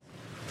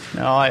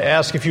Now, I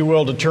ask, if you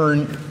will, to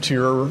turn to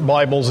your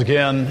Bibles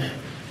again,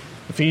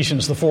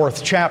 Ephesians, the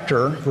 4th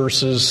chapter,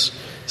 verses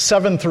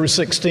 7 through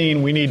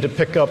 16. We need to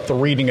pick up the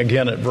reading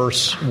again at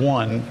verse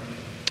 1.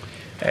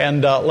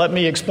 And let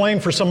me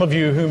explain for some of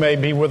you who may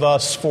be with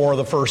us for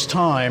the first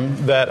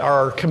time that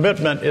our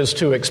commitment is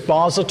to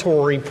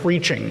expository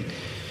preaching.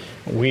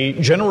 We,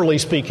 generally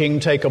speaking,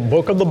 take a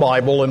book of the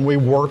Bible and we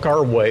work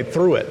our way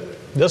through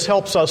it. This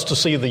helps us to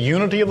see the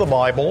unity of the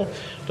Bible,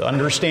 to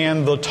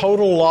understand the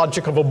total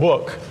logic of a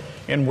book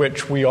in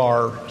which we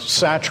are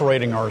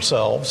saturating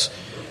ourselves.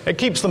 It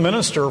keeps the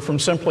minister from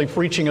simply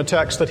preaching a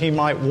text that he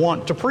might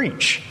want to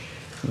preach.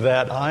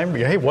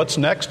 Hey, what's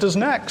next is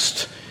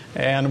next.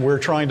 And we're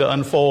trying to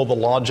unfold the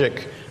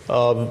logic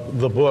of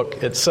the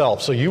book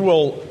itself. So you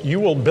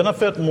will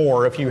benefit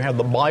more if you have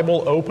the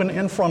Bible open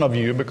in front of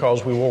you,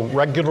 because we will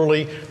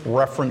regularly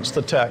reference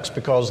the text,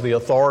 because the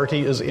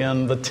authority is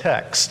in the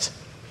text.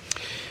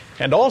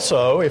 And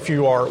also, if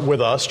you are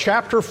with us,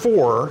 chapter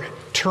 4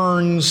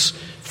 turns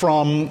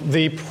from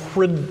the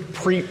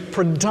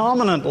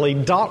predominantly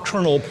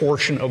doctrinal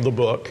portion of the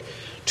book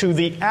to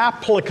the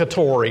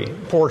applicatory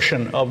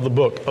portion of the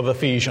book of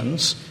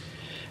Ephesians.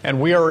 And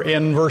we are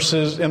in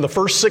the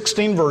first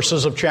 16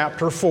 verses of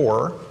chapter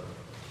 4.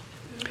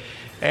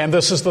 And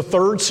this is the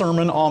third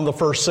sermon on the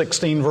first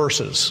 16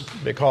 verses,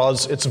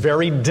 because it's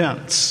very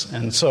dense.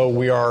 And so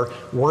we are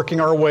working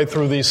our way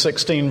through these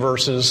 16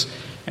 verses,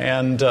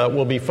 and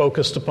we'll be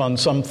focused upon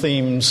some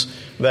themes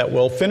that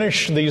will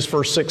finish these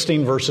first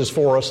 16 verses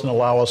for us and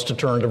allow us to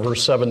turn to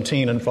verse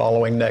 17 and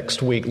following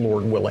next week,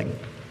 Lord willing.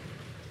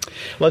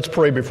 Let's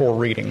pray before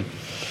reading.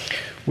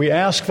 We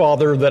ask,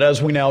 Father, that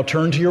as we now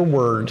turn to your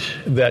word,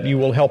 that you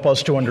will help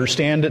us to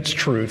understand its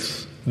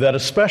truth, that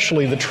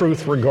especially the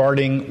truth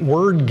regarding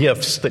word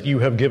gifts that you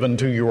have given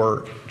to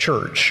your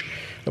church.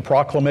 The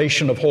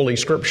proclamation of Holy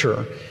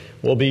Scripture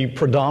will be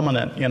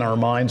predominant in our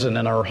minds and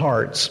in our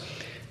hearts.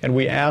 And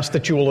we ask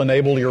that you will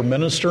enable your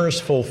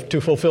ministers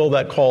to fulfill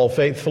that call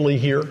faithfully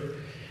here.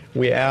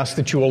 We ask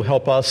that you will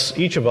help us,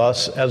 each of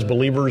us, as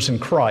believers in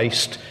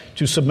Christ,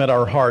 to submit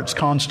our hearts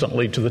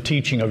constantly to the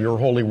teaching of your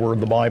holy word,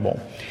 the Bible.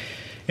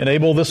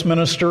 Enable this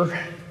minister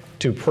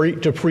to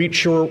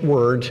preach your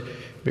word,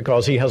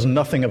 because he has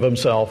nothing of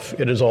himself.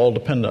 It is all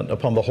dependent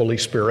upon the Holy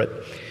Spirit.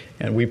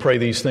 And we pray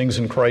these things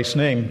in Christ's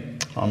name.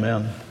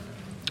 Amen.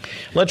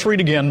 Let's read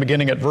again,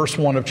 beginning at verse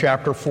 1 of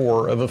chapter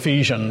 4 of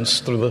Ephesians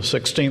through the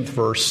 16th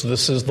verse.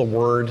 This is the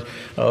word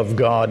of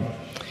God.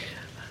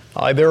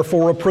 I,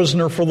 therefore, a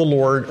prisoner for the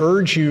Lord,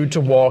 urge you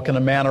to walk in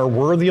a manner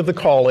worthy of the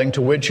calling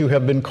to which you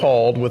have been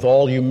called, with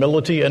all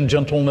humility and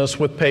gentleness,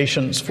 with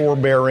patience,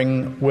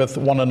 forbearing with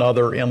one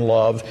another in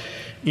love,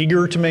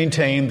 eager to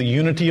maintain the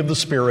unity of the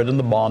Spirit in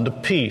the bond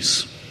of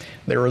peace.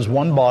 There is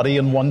one body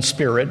and one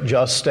Spirit,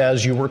 just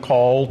as you were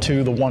called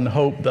to the one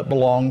hope that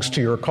belongs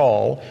to your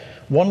call,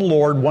 one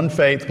Lord, one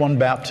faith, one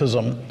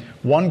baptism,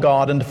 one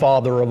God and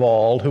Father of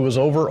all, who is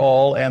over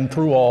all and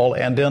through all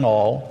and in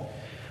all.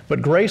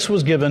 But grace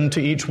was given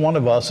to each one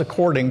of us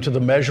according to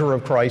the measure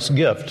of Christ's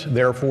gift.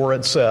 Therefore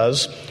it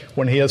says,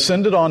 when he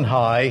ascended on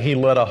high, he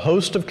led a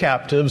host of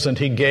captives and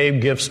he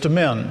gave gifts to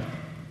men.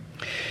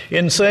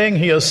 In saying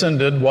he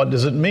ascended, what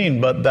does it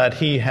mean but that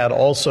he had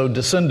also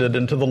descended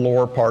into the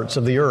lower parts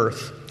of the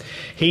earth?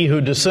 He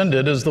who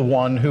descended is the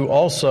one who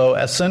also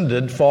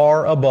ascended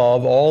far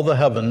above all the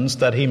heavens,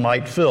 that he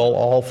might fill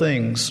all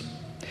things.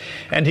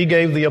 And he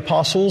gave the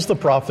apostles, the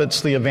prophets,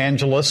 the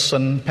evangelists,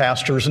 and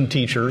pastors and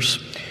teachers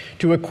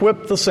to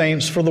equip the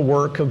saints for the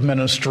work of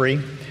ministry,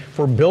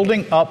 for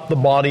building up the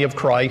body of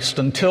Christ,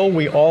 until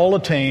we all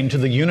attain to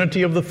the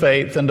unity of the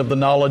faith and of the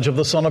knowledge of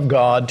the Son of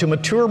God, to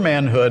mature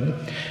manhood,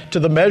 to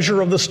the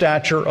measure of the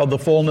stature of the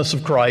fullness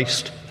of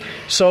Christ,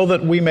 so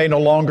that we may no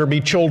longer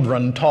be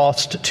children,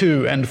 tossed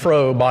to and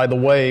fro by the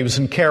waves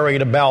and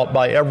carried about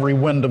by every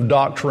wind of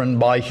doctrine,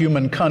 by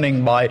human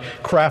cunning, by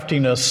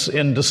craftiness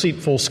in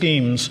deceitful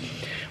schemes.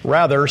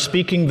 Rather,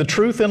 speaking the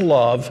truth in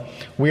love,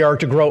 we are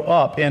to grow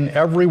up in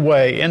every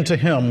way into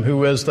him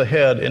who is the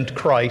head, into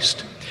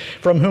Christ,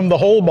 from whom the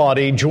whole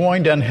body,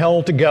 joined and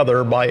held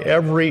together by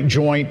every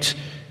joint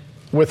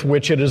with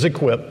which it is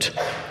equipped,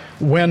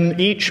 when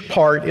each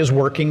part is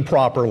working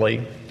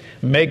properly,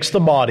 makes the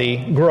body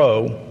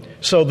grow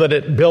so that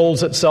it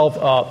builds itself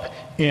up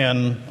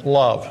in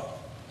love.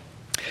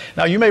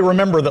 Now, you may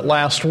remember that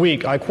last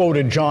week I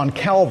quoted John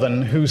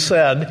Calvin, who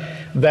said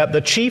that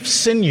the chief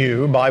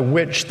sinew by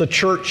which the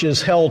church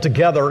is held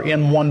together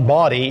in one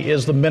body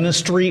is the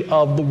ministry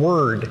of the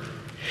Word.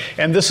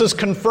 And this is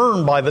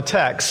confirmed by the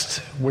text,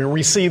 where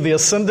we see the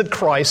ascended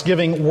Christ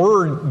giving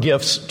word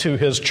gifts to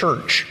his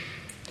church.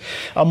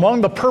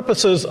 Among the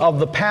purposes of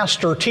the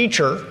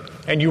pastor-teacher,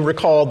 and you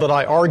recall that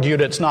I argued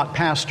it's not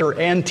pastor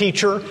and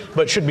teacher,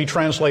 but should be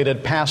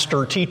translated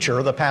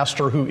pastor-teacher, the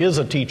pastor who is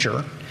a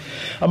teacher.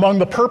 Among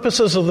the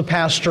purposes of the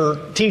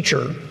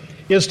pastor-teacher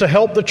is to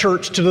help the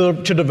church to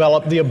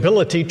develop the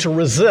ability to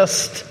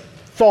resist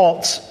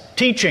false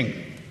teaching.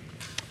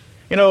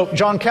 You know,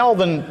 John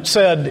Calvin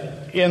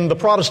said in the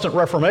Protestant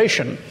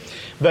Reformation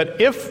that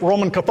if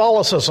Roman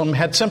Catholicism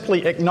had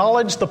simply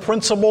acknowledged the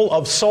principle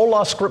of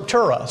sola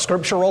scriptura,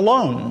 Scripture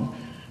alone,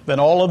 then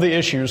all of the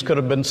issues could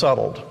have been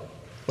settled.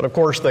 But of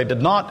course they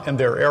did not, and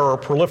their error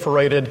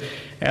proliferated,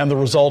 and the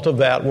result of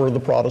that were the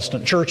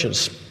Protestant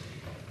churches.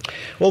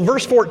 Well,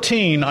 verse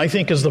 14, I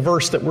think, is the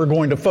verse that we're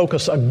going to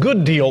focus a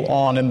good deal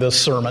on in this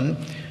sermon,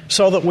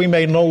 so that we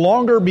may no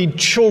longer be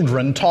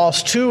children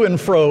tossed to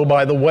and fro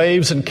by the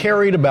waves and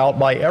carried about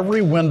by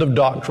every wind of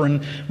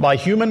doctrine, by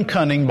human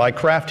cunning, by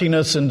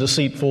craftiness and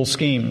deceitful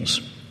schemes.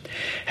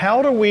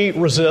 How do we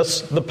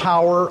resist the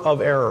power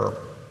of error?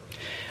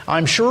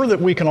 I'm sure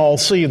that we can all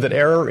see that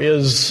error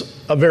is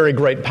a very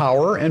great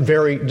power and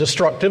very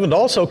destructive, and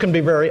also can be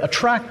very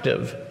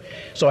attractive.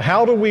 So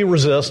how do we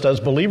resist,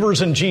 as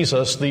believers in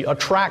Jesus, the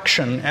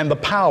attraction and the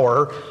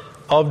power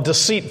of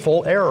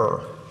deceitful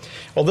error?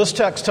 Well, this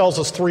text tells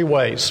us three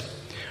ways.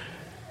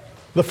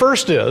 The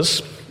first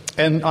is,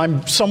 and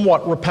I'm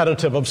somewhat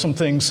repetitive of some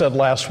things said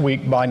last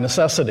week by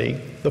necessity,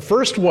 the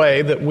first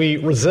way that we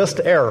resist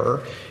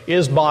error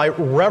is by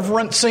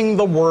reverencing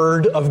the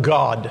Word of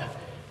God.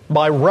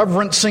 By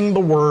reverencing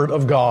the Word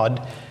of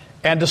God,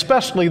 and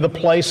especially the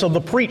place of the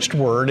preached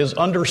Word is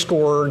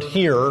underscored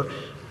here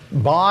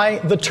by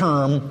the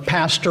term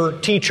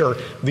pastor-teacher.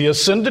 The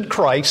ascended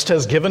Christ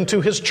has given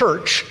to His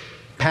church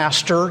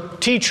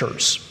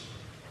pastor-teachers.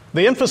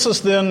 The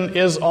emphasis then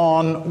is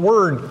on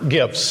word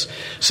gifts.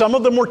 Some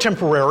of them were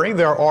temporary.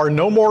 There are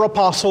no more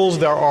apostles.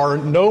 There are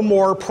no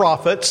more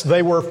prophets.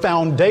 They were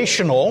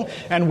foundational,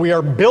 and we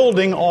are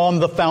building on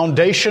the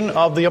foundation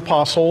of the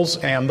apostles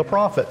and the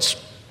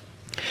prophets.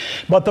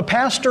 But the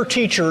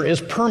pastor-teacher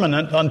is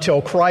permanent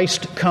until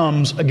Christ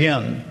comes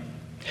again.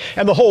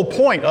 And the whole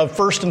point of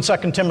 1 and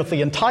 2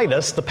 Timothy and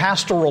Titus, the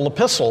pastoral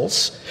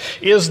epistles,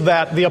 is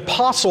that the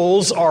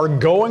apostles are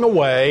going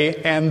away,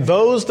 and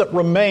those that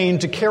remain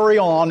to carry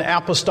on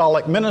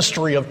apostolic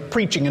ministry of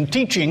preaching and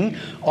teaching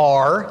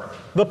are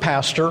the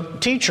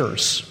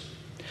pastor-teachers.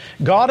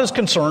 God is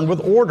concerned with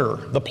order,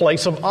 the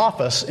place of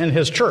office in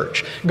His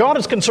church. God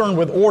is concerned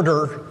with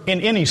order in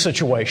any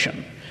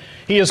situation.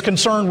 He is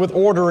concerned with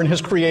order in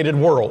His created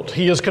world.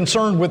 He is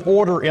concerned with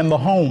order in the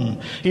home.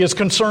 He is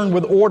concerned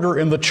with order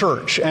in the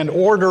church and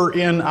order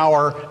in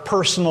our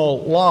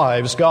personal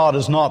lives. God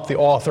is not the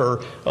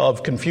author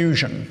of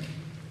confusion.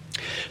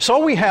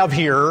 So we have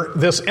here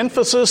this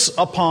emphasis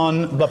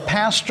upon the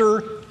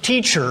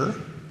pastor-teacher,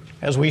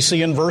 as we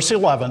see in verse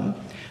 11,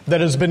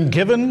 that has been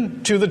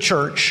given to the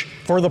church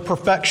for the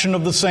perfection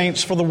of the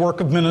saints, for the work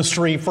of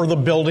ministry, for the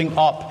building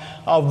up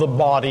of the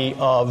body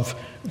of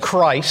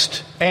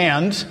Christ,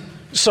 and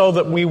so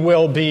that we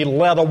will be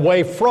led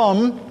away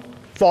from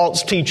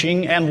false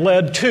teaching and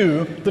led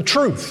to the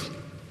truth.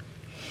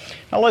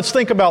 Now let's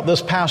think about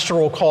this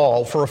pastoral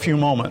call for a few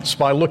moments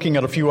by looking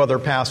at a few other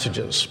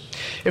passages.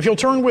 If you'll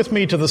turn with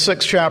me to the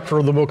 6th chapter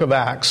of the book of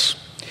Acts,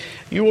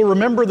 you will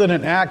remember that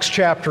in Acts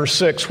chapter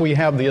 6 we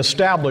have the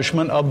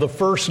establishment of the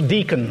first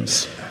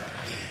deacons.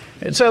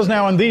 It says,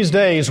 "Now in these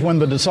days when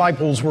the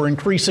disciples were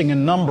increasing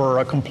in number,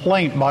 a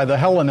complaint by the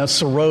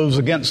Hellenists arose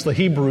against the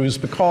Hebrews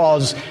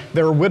because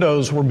their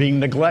widows were being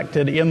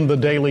neglected in the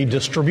daily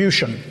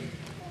distribution.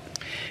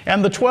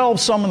 And the 12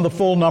 summoned the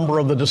full number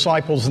of the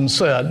disciples and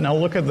said," now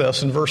look at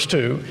this in verse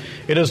 2,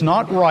 "It is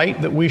not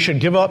right that we should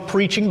give up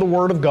preaching the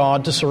word of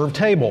God to serve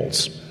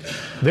tables.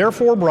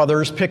 Therefore,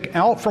 brothers, pick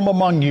out from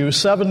among you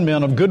 7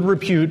 men of good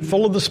repute,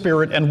 full of the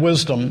Spirit and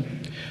wisdom,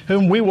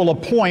 whom we will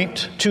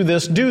appoint to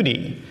this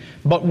duty.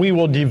 But we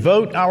will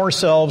devote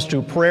ourselves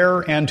to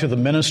prayer and to the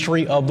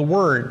ministry of the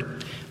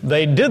word."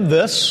 They did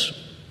this.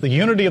 The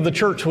unity of the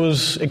church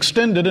was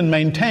extended and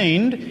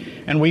maintained.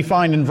 And we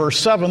find in verse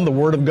 7, the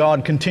word of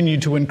God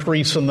continued to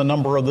increase and the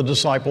number of the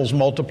disciples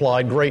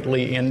multiplied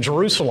greatly in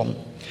Jerusalem.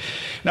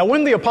 Now,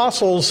 when the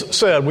apostles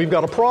said, we've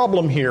got a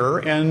problem here,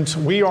 and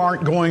we're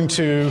not going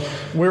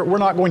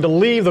to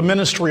leave the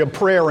ministry of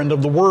prayer and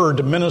of the word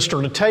to minister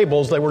to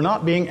tables, they were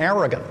not being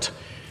arrogant.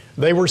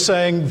 They were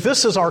saying,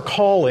 this is our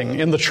calling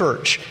in the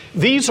church.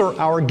 These are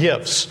our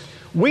gifts.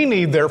 We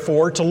need,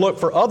 therefore, to look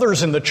for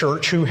others in the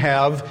church who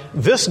have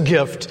this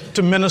gift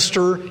to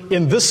minister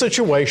in this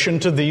situation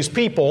to these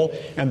people,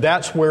 and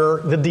that's where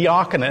the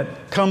diaconate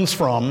comes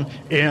from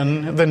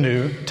in the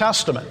New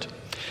Testament.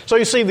 So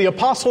you see, the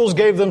apostles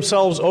gave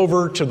themselves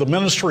over to the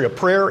ministry of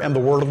prayer and the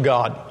Word of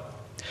God.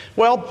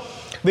 Well,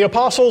 the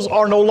apostles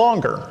are no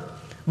longer,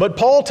 but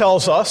Paul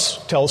tells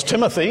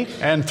Timothy,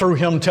 and through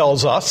him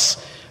tells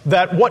us,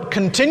 that what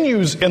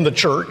continues in the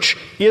church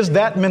is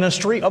that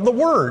ministry of the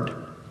Word.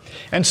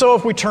 And so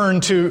if we turn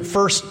to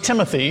 1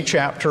 Timothy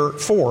chapter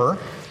 4,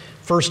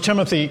 1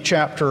 Timothy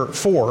chapter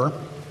 4,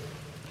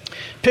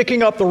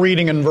 picking up the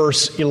reading in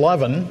verse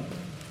 11,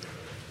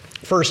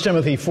 1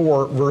 Timothy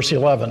 4, verse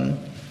 11,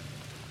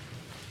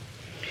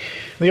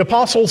 the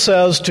apostle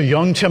says to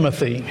young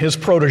Timothy, his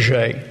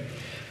protege,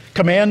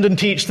 "Command and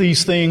teach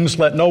these things.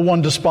 Let no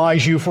one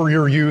despise you for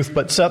your youth,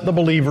 but set the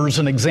believers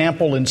an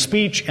example in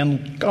speech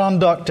and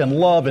conduct and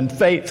love and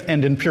faith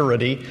and in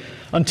purity.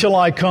 Until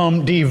I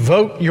come,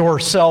 devote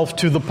yourself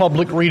to the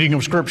public reading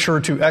of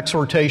Scripture, to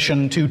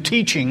exhortation, to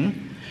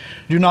teaching.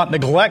 Do not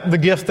neglect the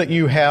gift that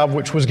you have,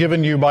 which was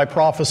given you by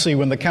prophecy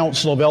when the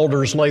council of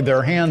elders laid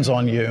their hands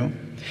on you.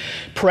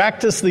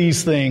 Practice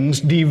these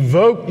things,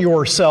 devote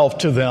yourself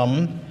to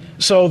them,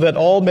 so that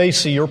all may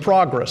see your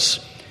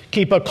progress.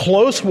 Keep a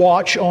close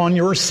watch on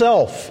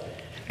yourself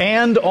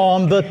and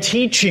on the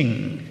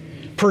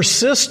teaching.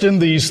 Persist in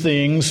these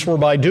things, for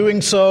by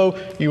doing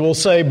so, you will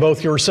save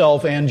both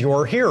yourself and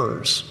your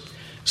hearers.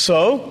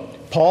 So,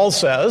 Paul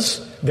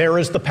says, there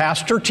is the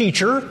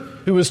pastor-teacher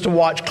who is to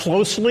watch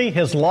closely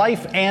his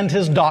life and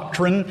his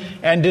doctrine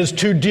and is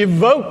to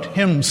devote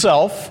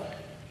himself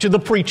to the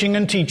preaching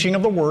and teaching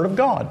of the Word of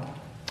God.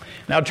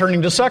 Now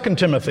turning to 2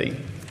 Timothy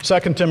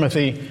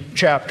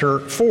chapter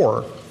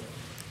 4.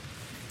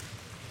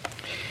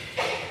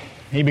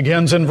 He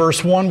begins in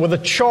verse 1 with a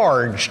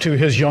charge to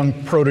his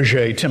young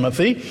protege,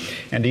 Timothy.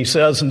 And he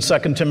says in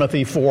 2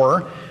 Timothy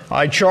 4,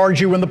 I charge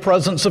you in the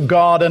presence of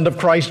God and of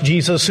Christ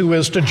Jesus, who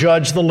is to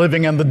judge the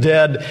living and the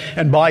dead,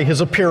 and by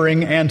his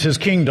appearing and his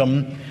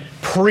kingdom,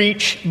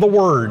 preach the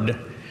word.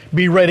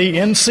 Be ready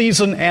in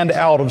season and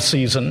out of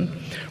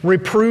season.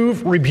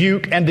 Reprove,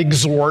 rebuke, and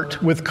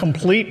exhort with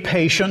complete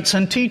patience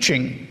and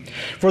teaching.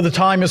 For the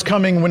time is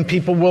coming when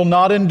people will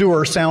not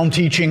endure sound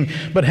teaching,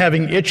 but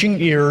having itching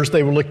ears,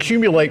 they will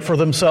accumulate for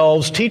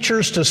themselves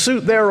teachers to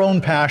suit their own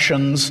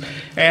passions,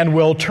 and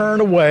will turn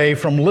away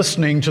from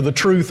listening to the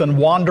truth and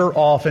wander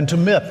off into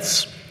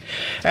myths.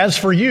 As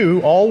for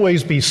you,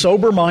 always be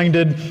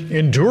sober-minded,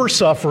 endure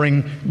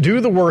suffering, do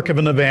the work of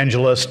an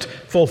evangelist,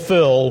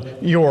 fulfill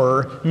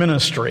your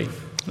ministry.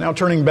 Now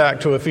turning back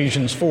to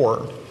Ephesians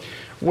 4.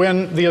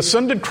 When the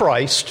ascended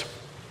Christ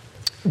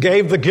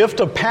gave the gift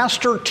of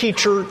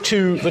pastor-teacher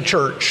to the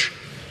church,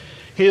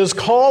 his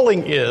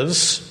calling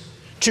is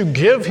to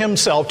give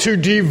himself, to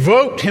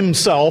devote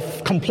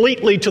himself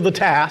completely to the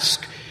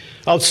task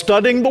of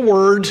studying the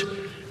Word,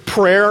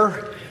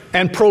 prayer,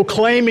 and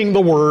proclaiming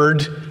the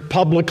Word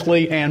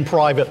publicly and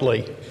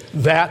privately.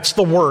 That's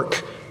the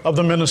work of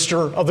the minister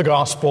of the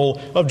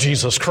gospel of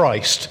Jesus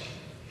Christ.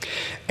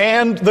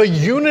 And the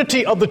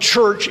unity of the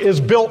church is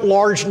built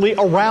largely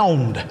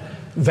around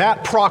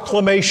that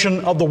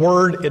proclamation of the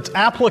Word, its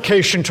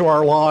application to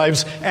our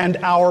lives, and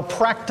our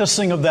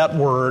practicing of that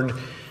Word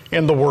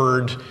in the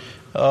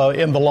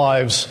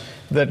lives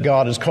that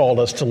God has called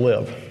us to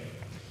live.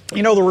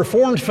 You know, the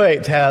Reformed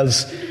faith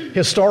has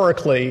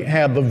historically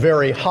had the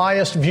very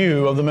highest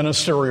view of the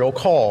ministerial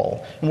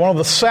call. And one of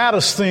the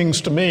saddest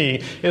things to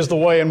me is the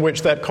way in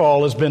which that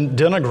call has been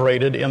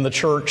denigrated in the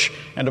church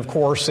and, of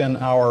course, in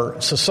our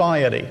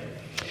society.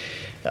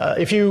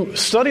 If you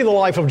study the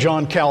life of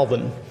John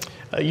Calvin,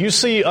 you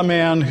see a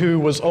man who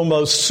was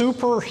almost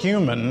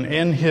superhuman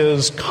in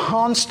his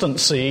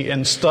constancy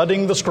in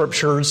studying the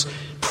Scriptures,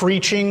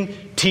 preaching,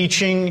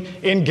 teaching,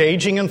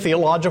 engaging in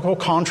theological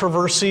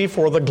controversy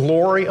for the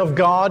glory of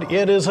God.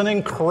 It is an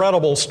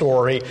incredible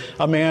story.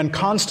 A man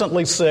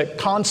constantly sick,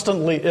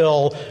 constantly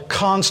ill,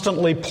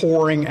 constantly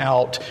pouring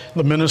out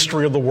the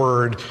ministry of the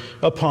Word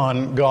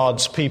upon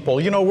God's people.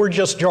 You know, we're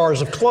just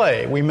jars of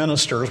clay, we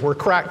ministers. We're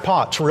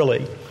crackpots,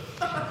 really.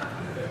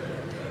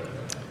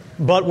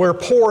 But we're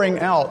pouring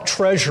out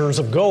treasures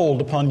of gold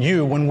upon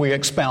you when we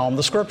expound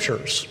the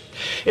Scriptures.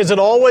 Is it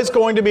always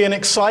going to be an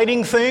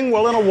exciting thing?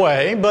 Well, in a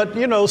way, but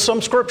you know,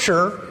 some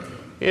Scripture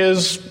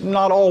is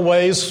not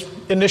always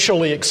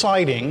initially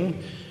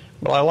exciting.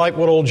 But I like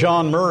what old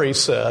John Murray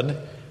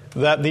said,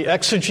 that the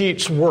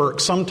exegete's work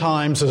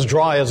sometimes is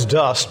dry as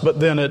dust, but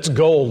then it's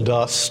gold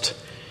dust.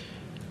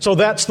 So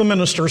that's the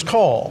minister's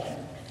call.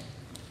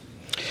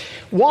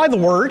 Why the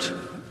Word?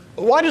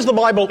 Why does the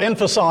Bible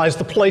emphasize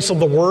the place of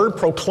the Word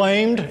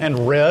proclaimed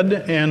and read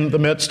in the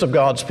midst of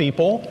God's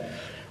people?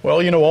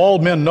 Well, you know, all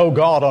men know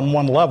God on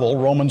one level.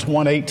 Romans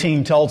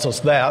 1:18 tells us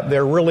that.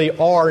 There really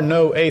are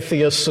no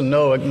atheists and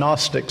no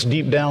agnostics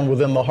deep down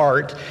within the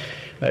heart.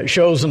 It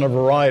shows in a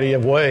variety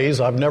of ways.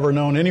 I've never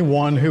known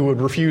anyone who would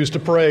refuse to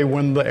pray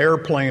when the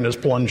airplane is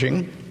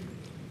plunging.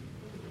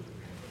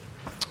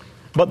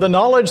 But the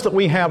knowledge that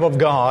we have of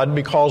God,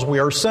 because we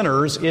are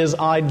sinners, is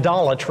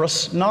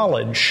idolatrous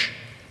knowledge.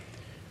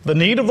 The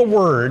need of the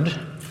Word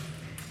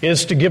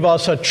is to give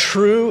us a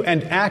true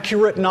and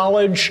accurate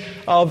knowledge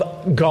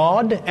of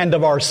God and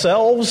of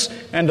ourselves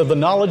and of the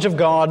knowledge of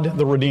God,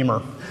 the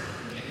Redeemer.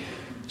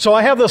 So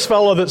I have this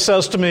fellow that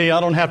says to me,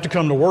 I don't have to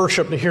come to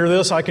worship to hear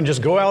this. I can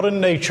just go out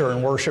in nature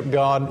and worship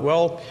God.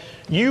 Well,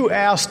 you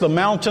ask the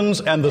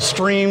mountains and the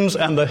streams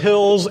and the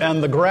hills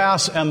and the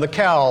grass and the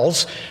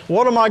cows,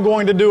 what am I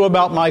going to do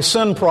about my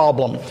sin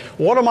problem?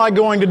 What am I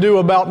going to do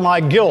about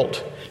my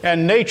guilt?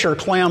 And nature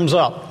clams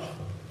up.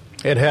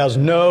 It has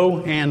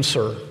no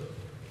answer.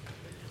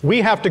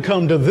 We have to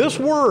come to this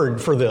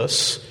Word for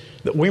this,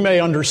 that we may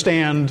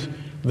understand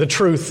the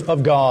truth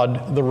of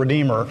God, the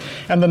Redeemer.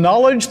 And the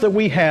knowledge that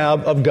we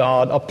have of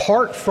God,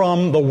 apart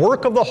from the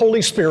work of the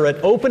Holy Spirit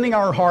opening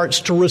our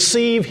hearts to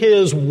receive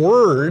His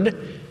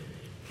Word,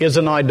 is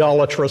an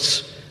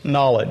idolatrous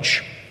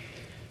knowledge.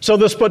 So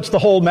this puts the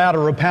whole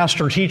matter of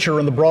pastor-teacher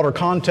in the broader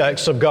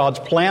context of God's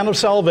plan of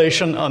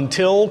salvation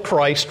until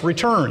Christ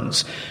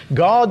returns.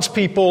 God's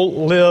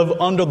people live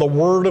under the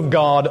Word of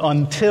God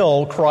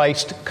until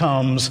Christ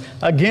comes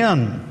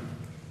again.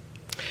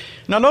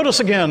 Now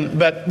notice again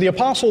that the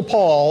Apostle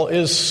Paul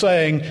is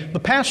saying the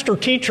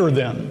pastor-teacher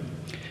then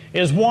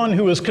is one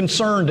who is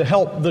concerned to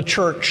help the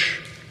church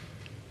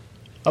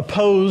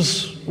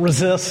oppose,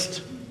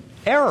 resist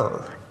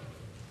error.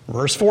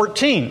 Verse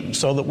 14,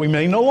 so that we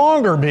may no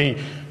longer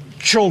be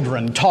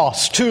children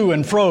tossed to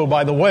and fro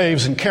by the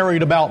waves and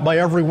carried about by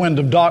every wind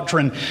of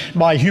doctrine,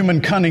 by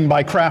human cunning,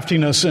 by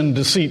craftiness and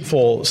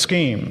deceitful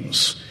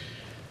schemes.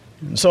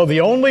 And so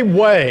the only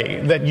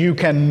way that you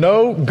can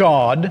know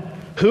God,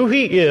 who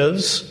He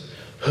is,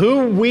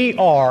 who we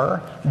are,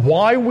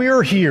 why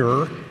we're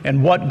here,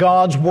 and what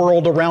God's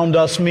world around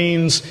us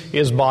means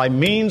is by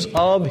means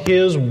of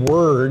His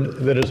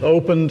Word that is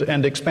opened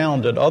and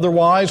expounded.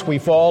 Otherwise, we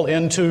fall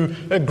into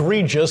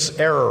egregious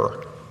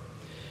error.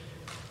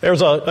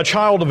 There's a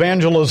child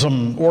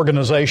evangelism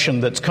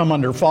organization that's come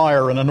under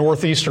fire in a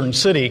northeastern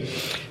city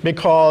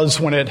because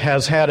when it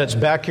has had its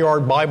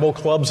backyard Bible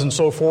clubs and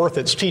so forth,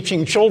 it's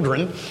teaching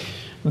children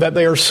that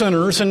they are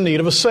sinners in need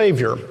of a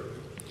Savior.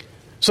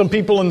 Some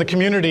people in the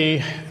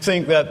community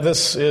think that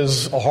this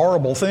is a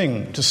horrible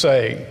thing to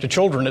say to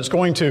children. It's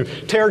going to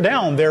tear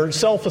down their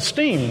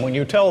self-esteem when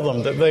you tell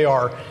them that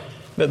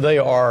they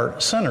are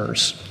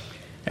sinners.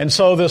 And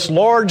so this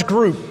large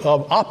group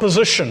of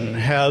opposition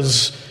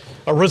has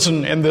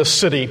arisen in this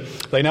city.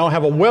 They now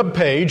have a web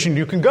page, and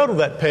you can go to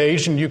that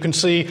page and you can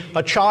see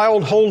a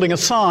child holding a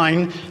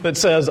sign that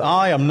says,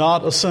 "I am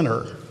not a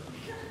sinner."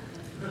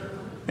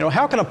 You know,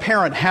 how can a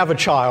parent have a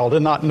child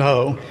and not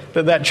know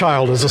that that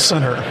child is a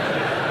sinner?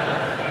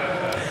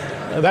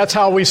 That's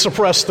how we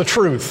suppress the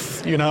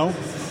truth, you know.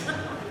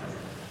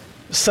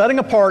 Setting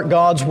apart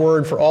God's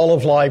Word for all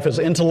of life is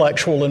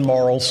intellectual and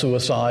moral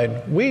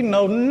suicide. We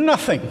know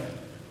nothing.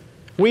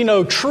 We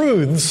know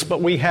truths,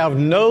 but we have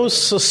no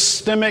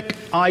systemic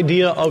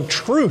idea of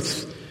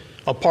truth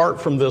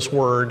apart from this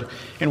Word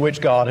in which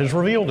God has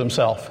revealed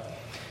Himself.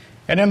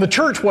 And in the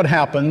church, what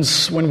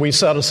happens when we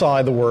set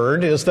aside the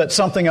Word is that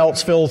something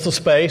else fills the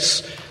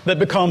space that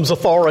becomes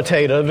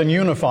authoritative and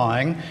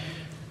unifying.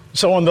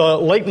 So in the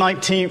late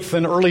 19th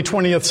and early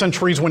 20th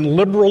centuries, when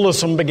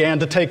liberalism began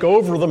to take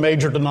over the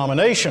major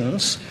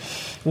denominations,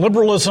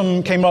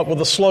 liberalism came up with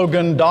the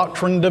slogan,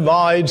 "Doctrine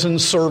divides and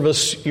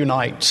service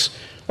unites."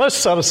 Let's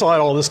set aside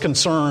all this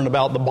concern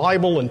about the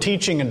Bible and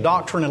teaching and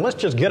doctrine, and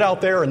let's just get out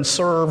there and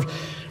serve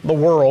the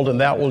world, and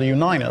that will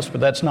unite us.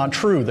 But that's not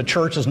true. The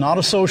church is not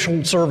a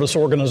social service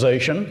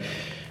organization,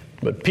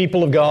 but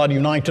people of God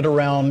united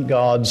around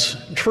God's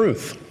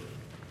truth.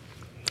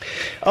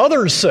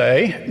 Others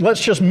say,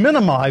 let's just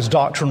minimize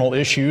doctrinal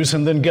issues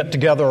and then get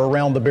together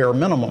around the bare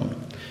minimum.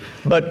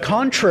 But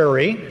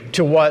contrary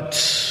to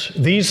what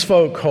these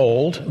folk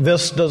hold,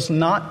 this does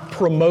not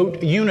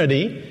promote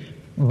unity,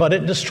 but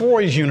it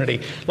destroys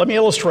unity. Let me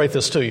illustrate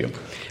this to you.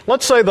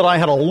 Let's say that I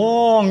had a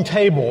long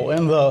table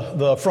in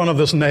the front of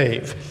this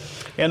nave.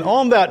 And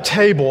on that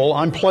table,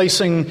 I'm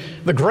placing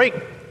the great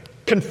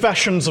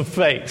confessions of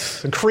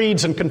faith, the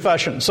creeds and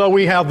confessions. So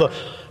we have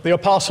the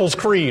Apostles'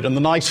 Creed and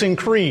the Nicene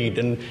Creed,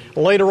 and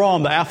later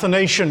on the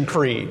Athanasian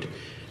Creed.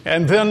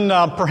 And then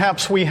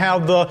perhaps we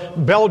have the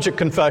Belgic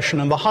Confession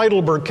and the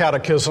Heidelberg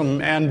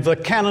Catechism and the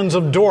Canons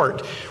of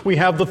Dort. We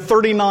have the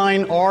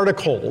 39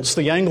 Articles,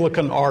 the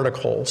Anglican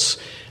Articles.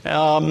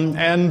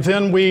 And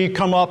then we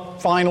come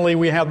up, finally,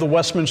 we have the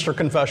Westminster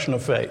Confession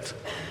of Faith.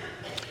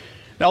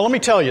 Now let me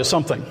tell you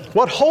something.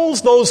 What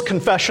holds those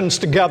confessions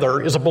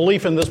together is a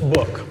belief in this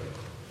book.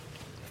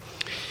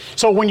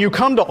 So when you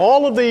come to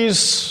all of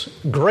these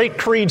great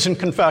creeds and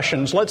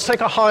confessions, let's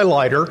take a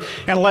highlighter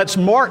and let's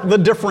mark the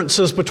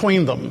differences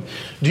between them.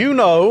 Do you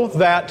know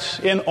that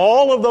in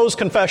all of those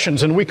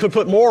confessions, and we could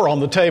put more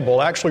on the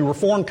table, actually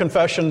Reformed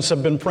confessions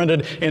have been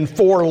printed in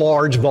 4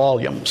 large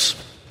volumes.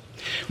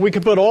 We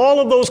could put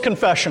all of those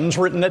confessions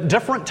written at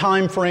different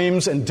time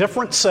frames and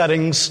different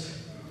settings,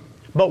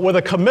 but with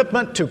a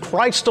commitment to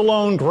Christ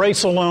alone,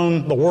 grace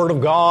alone, the Word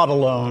of God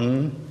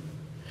alone.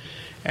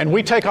 And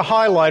we take a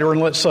highlighter and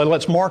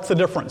let's mark the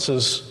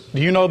differences.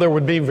 Do you know there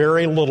would be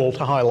very little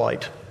to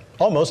highlight?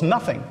 Almost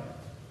nothing.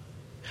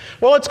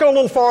 Well, let's go a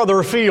little farther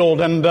afield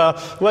and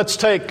let's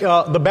take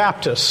the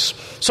Baptists.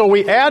 So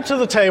we add to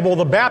the table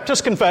the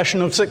Baptist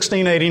Confession of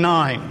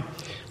 1689.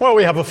 Well,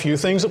 we have a few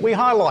things that we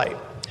highlight.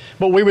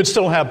 But we would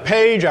still have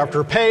page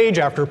after page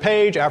after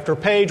page after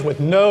page with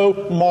no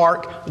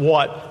mark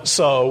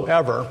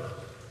whatsoever.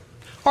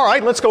 All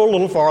right, let's go a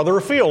little farther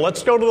afield.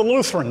 Let's go to the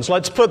Lutherans.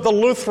 Let's put the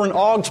Lutheran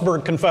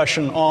Augsburg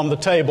Confession on the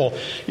table.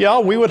 Yeah,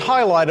 we would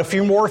highlight a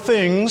few more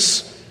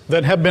things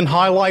that have been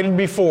highlighted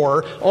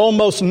before.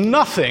 Almost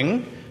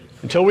nothing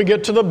until we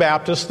get to the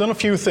Baptist, then a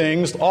few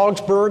things.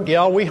 Augsburg,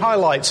 yeah, we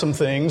highlight some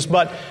things,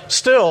 but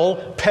still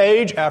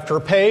page after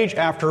page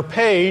after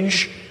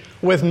page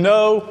with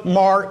no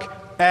mark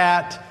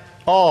at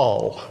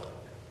all.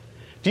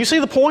 Do you see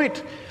the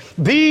point?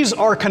 These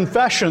are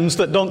confessions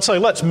that don't say,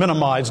 let's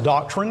minimize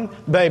doctrine.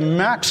 They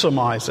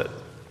maximize it.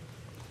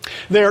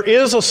 There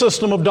is a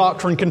system of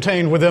doctrine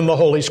contained within the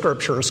Holy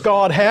Scriptures.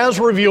 God has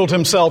revealed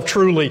Himself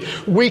truly.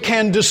 We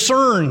can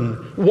discern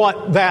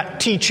what that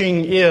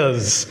teaching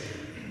is,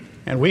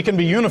 and we can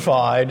be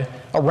unified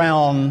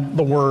around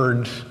the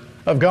Word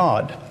of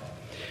God.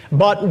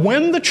 But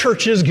when the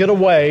churches get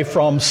away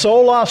from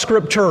sola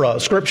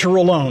scriptura, Scripture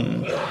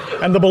alone,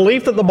 and the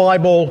belief that the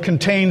Bible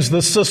contains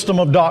this system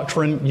of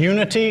doctrine,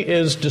 unity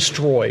is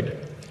destroyed.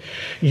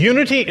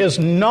 Unity is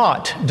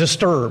not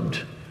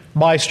disturbed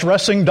by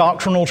stressing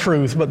doctrinal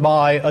truth, but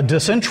by a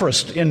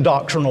disinterest in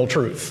doctrinal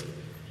truth.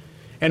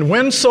 And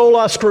when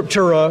sola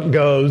scriptura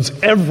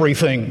goes,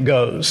 everything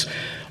goes.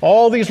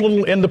 All these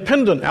little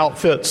independent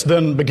outfits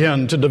then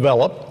begin to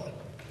develop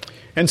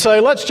and say,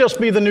 let's just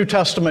be the New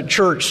Testament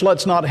church,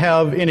 let's not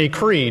have any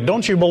creed.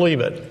 Don't you believe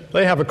it?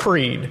 They have a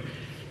creed.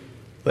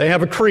 They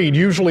have a creed,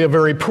 usually a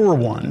very poor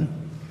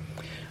one,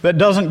 that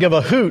doesn't give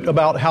a hoot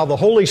about how the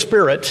Holy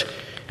Spirit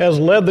has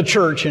led the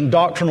church in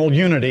doctrinal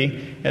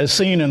unity, as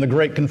seen in the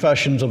great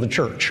confessions of the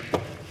church.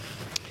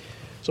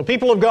 So,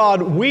 people of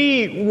God,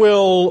 we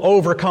will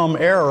overcome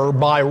error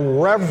by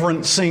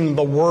reverencing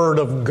the Word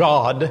of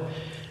God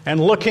and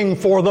looking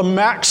for the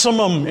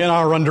maximum in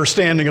our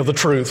understanding of the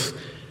truth,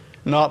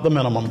 not the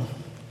minimum.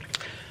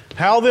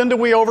 How then do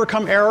we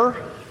overcome error?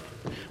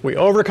 We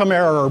overcome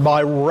error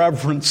by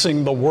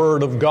reverencing the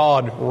Word of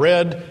God,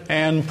 read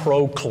and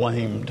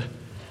proclaimed.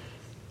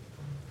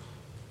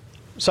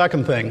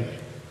 Second thing,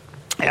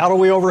 how do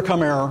we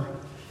overcome error?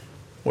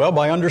 Well,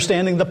 by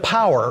understanding the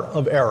power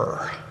of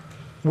error.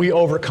 We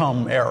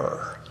overcome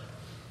error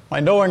by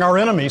knowing our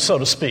enemy, so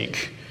to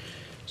speak.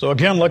 So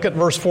again, look at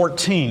verse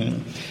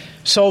 14.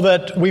 So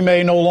that we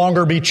may no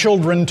longer be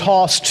children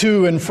tossed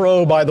to and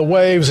fro by the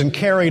waves and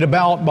carried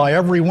about by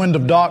every wind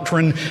of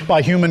doctrine,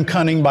 by human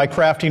cunning, by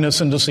craftiness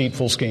and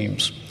deceitful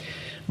schemes.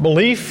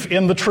 Belief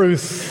in the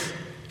truth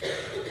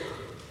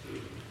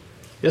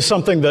is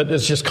something that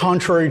is just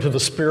contrary to the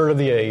spirit of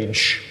the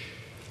age.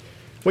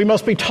 We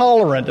must be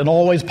tolerant and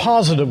always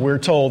positive, we're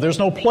told. There's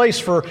no place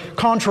for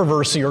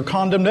controversy or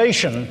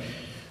condemnation,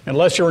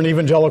 unless you're an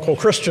evangelical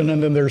Christian,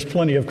 and then there's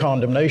plenty of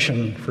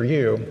condemnation for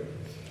you.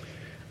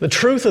 The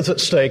truth is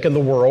at stake in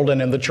the world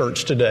and in the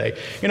church today.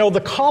 You know,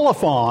 the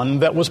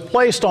colophon that was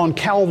placed on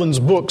Calvin's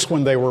books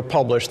when they were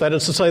published, that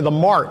is to say, the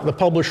mark the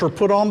publisher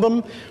put on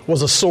them,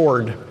 was a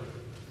sword.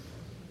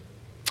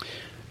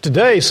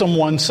 Today,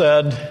 someone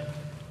said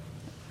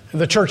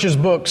the church's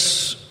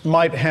books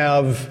might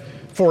have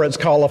for its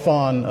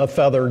colophon a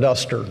feather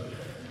duster.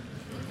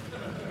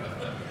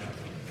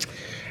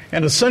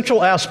 An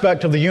essential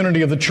aspect of the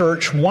unity of the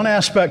church, one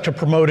aspect of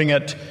promoting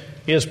it,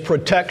 is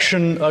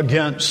protection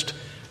against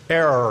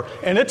error.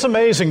 And it's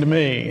amazing to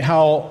me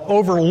how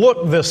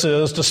overlooked this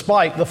is,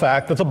 despite the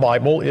fact that the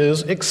Bible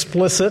is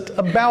explicit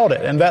about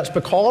it. And that's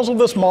because of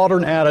this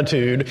modern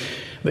attitude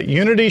that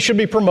unity should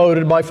be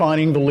promoted by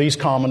finding the least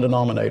common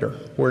denominator.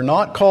 We're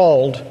not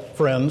called,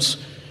 friends,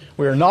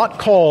 we are not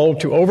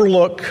called to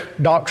overlook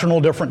doctrinal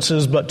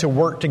differences, but to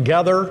work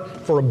together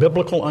for a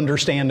biblical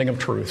understanding of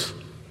truth.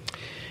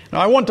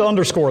 Now, I want to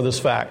underscore this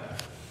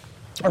fact.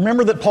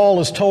 Remember that Paul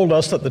has told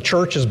us that the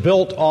church is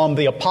built on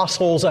the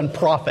apostles and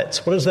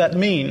prophets. What does that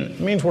mean? It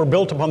means we're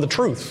built upon the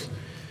truth,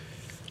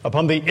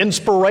 upon the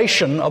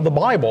inspiration of the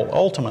Bible,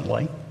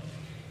 ultimately.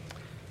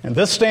 And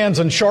this stands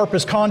in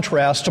sharpest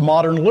contrast to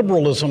modern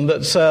liberalism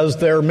that says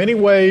there are many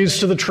ways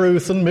to the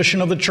truth and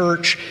mission of the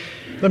church.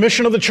 The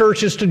mission of the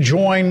church is to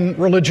join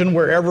religion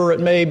wherever it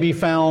may be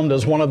found,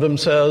 as one of them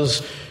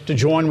says, to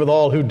join with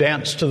all who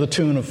dance to the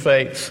tune of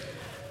faith.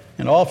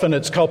 And often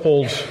it's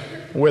coupled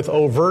with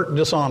overt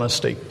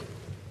dishonesty.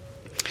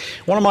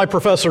 One of my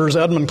professors,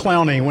 Edmund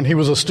Clowney, when he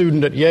was a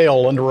student at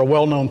Yale under a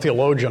well-known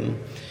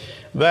theologian,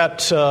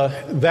 that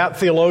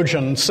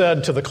theologian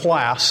said to the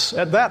class,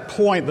 at that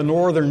point the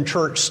Northern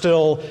Church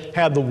still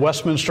had the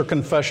Westminster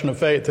Confession of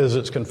Faith as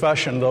its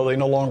confession, though they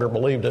no longer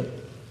believed it.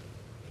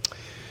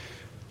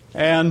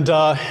 And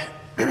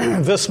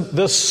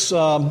this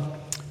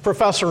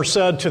professor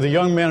said to the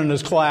young men in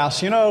his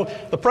class, you know,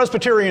 the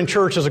Presbyterian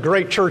Church is a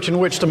great church in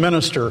which to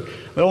minister.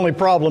 The only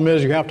problem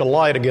is you have to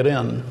lie to get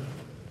in.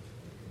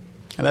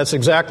 And that's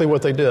exactly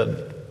what they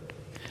did.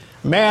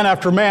 Man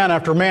after man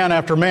after man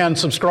after man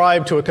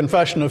subscribed to a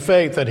confession of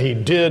faith that he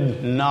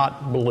did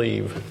not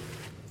believe.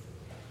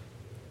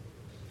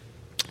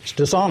 It's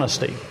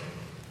dishonesty.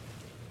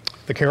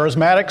 The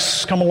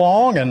charismatics come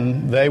along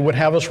and they would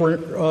have us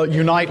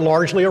unite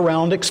largely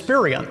around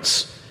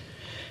experience.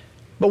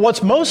 But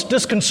what's most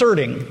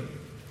disconcerting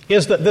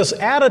is that this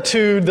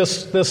attitude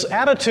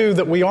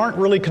that we aren't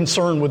really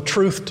concerned with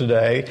truth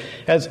today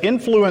has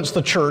influenced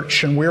the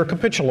church, and we're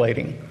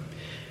capitulating.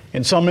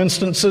 In some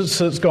instances,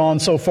 it's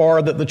gone so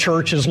far that the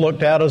church is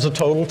looked at as a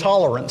total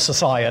tolerance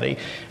society.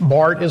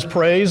 Barth is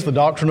praised, the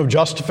doctrine of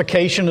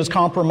justification is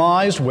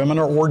compromised, women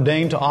are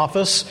ordained to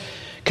office,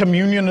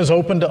 communion is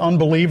open to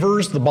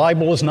unbelievers, the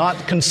Bible is not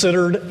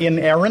considered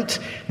inerrant,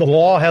 the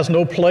law has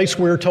no place,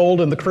 we're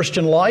told, in the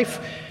Christian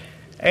life.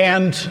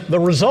 And the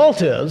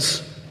result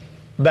is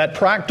that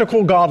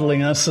practical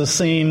godliness is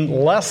seen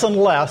less and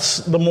less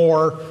the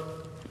more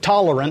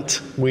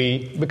tolerant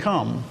we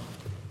become.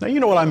 Now, you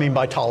know what I mean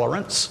by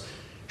tolerance.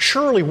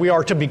 Surely we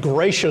are to be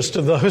gracious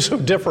to those who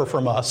differ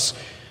from us.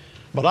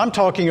 But I'm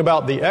talking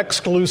about the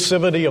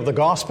exclusivity of the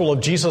gospel of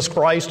Jesus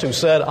Christ, who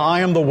said,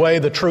 I am the way,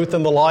 the truth,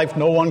 and the life.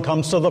 No one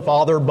comes to the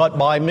Father but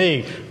by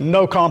me.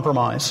 No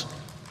compromise.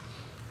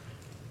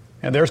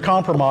 And there's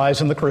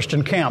compromise in the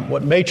Christian camp,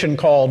 what Machen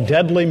called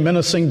deadly,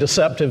 menacing,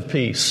 deceptive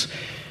peace.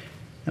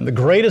 And the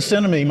greatest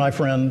enemy, my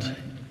friend,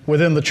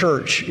 within the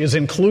church is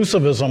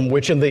inclusivism,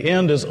 which in the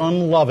end is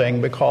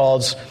unloving,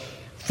 because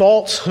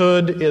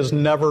falsehood is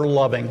never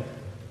loving.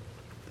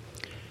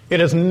 It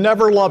is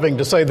never loving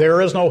to say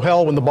there is no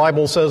hell when the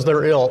Bible says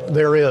there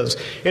is.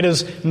 It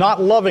is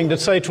not loving to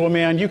say to a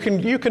man, you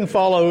can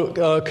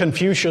follow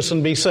Confucius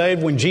and be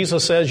saved when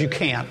Jesus says you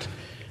can't.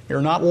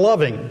 You're not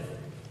loving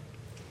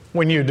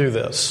when you do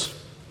this.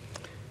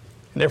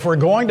 And if we're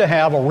going to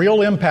have a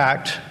real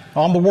impact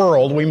on the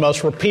world, we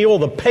must repeal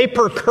the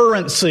paper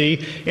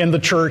currency in the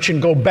church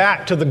and go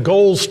back to the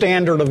gold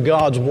standard of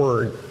God's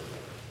Word.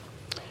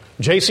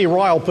 J.C.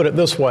 Ryle put it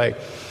this way: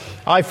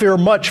 I fear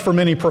much for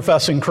many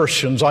professing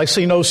Christians. I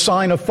see no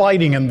sign of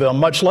fighting in them,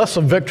 much less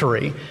of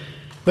victory.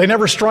 They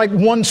never strike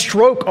one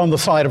stroke on the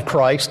side of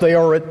Christ. They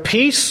are at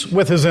peace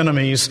with his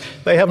enemies.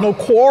 They have no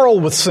quarrel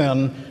with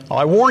sin.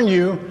 I warn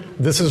you,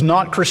 this is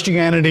not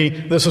Christianity.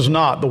 This is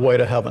not the way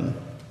to heaven.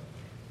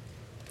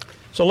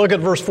 So look at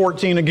verse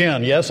 14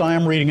 again. Yes, I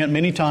am reading it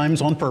many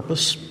times on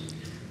purpose,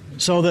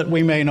 so that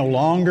we may no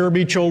longer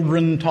be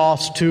children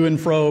tossed to and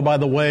fro by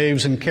the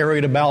waves and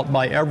carried about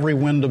by every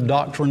wind of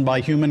doctrine, by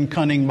human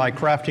cunning, by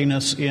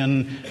craftiness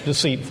in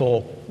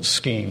deceitful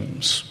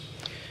schemes.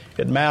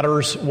 It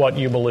matters what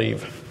you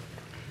believe.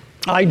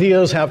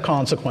 Ideas have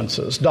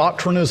consequences.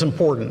 Doctrine is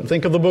important.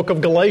 Think of the book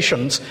of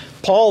Galatians.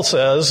 Paul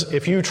says,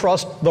 if you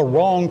trust the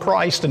wrong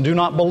Christ and do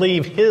not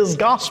believe his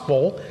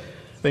gospel,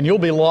 then you'll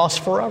be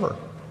lost forever.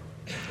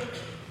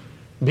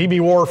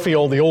 B.B.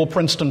 Warfield, the old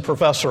Princeton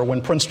professor,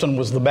 when Princeton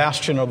was the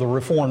bastion of the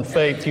Reformed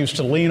faith, used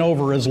to lean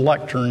over his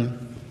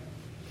lectern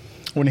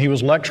when he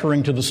was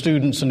lecturing to the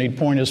students, and he'd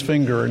point his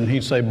finger and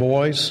he'd say,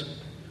 boys,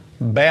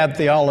 bad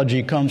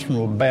theology comes from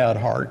a bad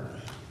heart.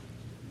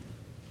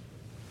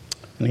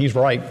 And he's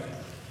right.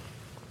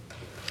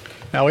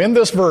 Now in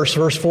this verse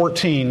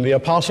 14, the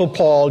Apostle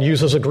Paul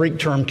uses a Greek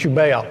term,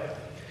 kubeia.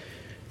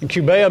 And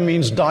kubeia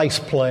means dice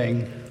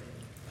playing.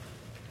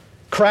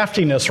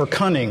 Craftiness or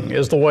cunning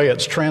is the way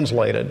it's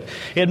translated.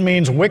 It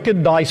means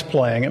wicked dice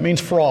playing. It means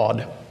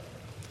fraud,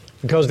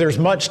 because there's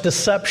much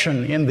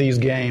deception in these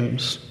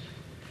games.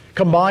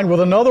 Combined with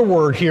another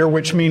word here,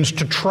 which means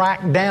to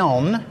track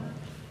down,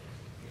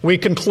 we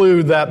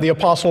conclude that the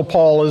Apostle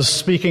Paul is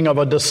speaking of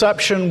a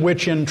deception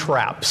which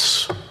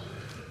entraps.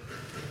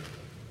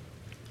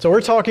 So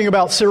we're talking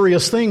about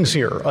serious things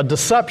here, a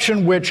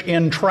deception which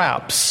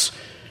entraps.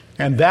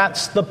 And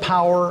that's the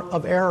power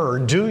of error.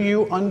 Do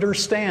you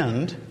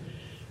understand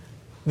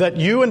that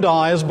you and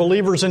I, as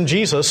believers in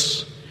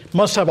Jesus,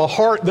 must have a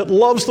heart that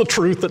loves the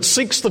truth, that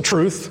seeks the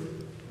truth,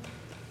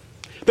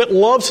 that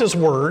loves His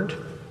Word,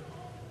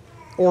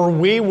 or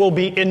we will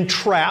be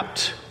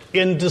entrapped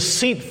in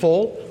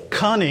deceitful,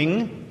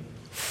 cunning,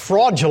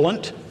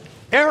 fraudulent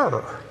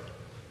error.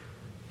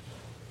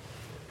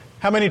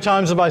 How many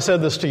times have I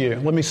said this to you?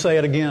 Let me say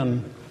it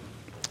again.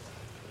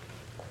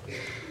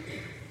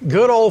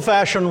 Good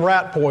old-fashioned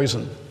rat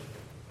poison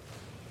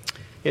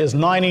is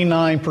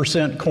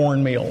 99%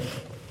 cornmeal.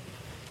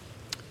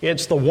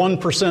 It's the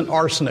 1%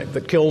 arsenic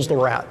that kills the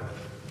rat.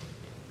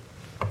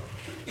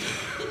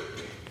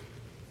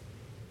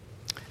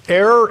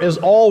 Error is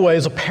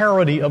always a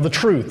parody of the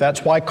truth.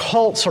 That's why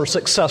cults are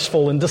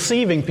successful in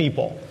deceiving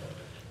people,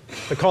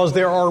 because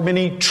there are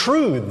many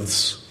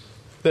truths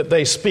that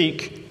they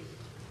speak,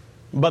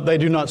 but they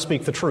do not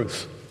speak the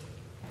truth.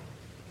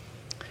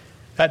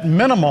 At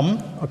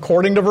minimum,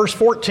 according to verse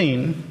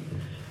 14,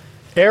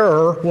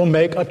 error will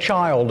make a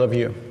child of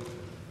you.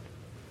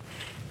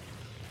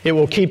 It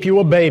will keep you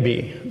a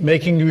baby,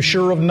 making you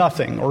sure of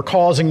nothing or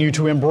causing you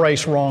to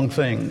embrace wrong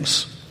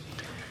things.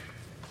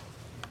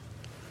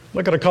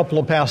 Look at a couple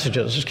of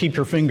passages. Just keep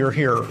your finger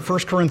here. 1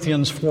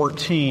 Corinthians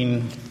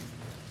 14,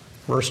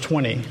 verse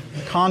 20.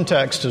 The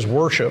context is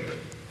worship.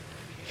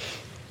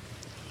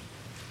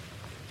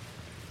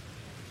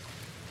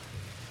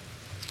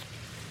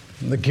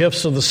 The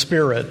gifts of the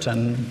Spirit.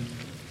 And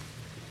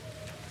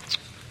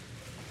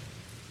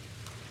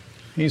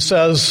he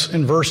says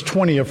in verse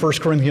 20 of 1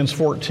 Corinthians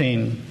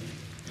 14,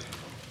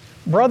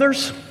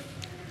 brothers,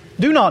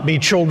 do not be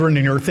children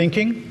in your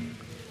thinking.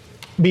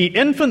 Be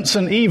infants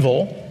in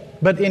evil,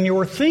 but in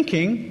your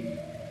thinking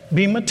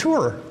be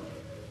mature.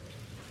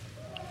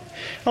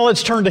 Now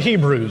let's turn to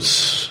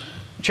Hebrews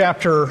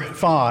chapter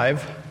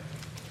 5.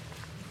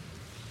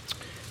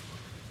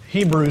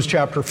 Hebrews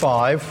chapter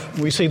 5.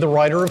 We see the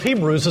writer of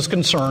Hebrews is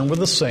concerned with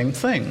the same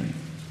thing.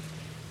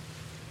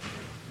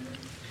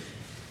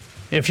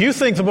 If you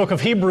think the book of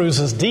Hebrews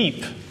is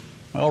deep,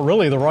 well,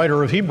 really the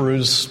writer of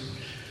Hebrews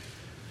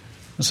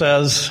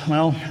says,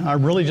 well,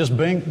 I'm really just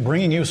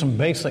bringing you some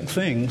basic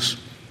things.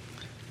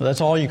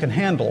 That's all you can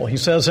handle. He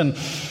says in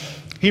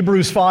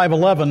Hebrews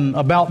 5:11,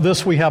 about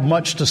this we have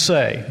much to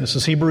say. This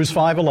is Hebrews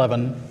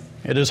 5:11.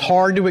 It is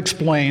hard to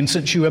explain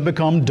since you have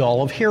become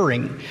dull of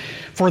hearing.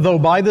 For though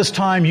by this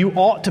time you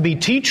ought to be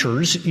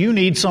teachers, you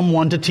need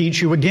someone to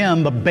teach you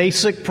again the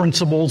basic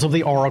principles of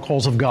the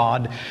oracles of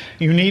God.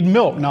 You need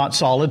milk, not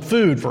solid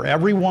food, for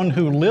everyone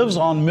who lives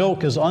on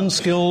milk is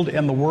unskilled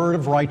in the word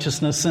of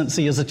righteousness since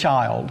he is a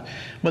child.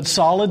 But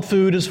solid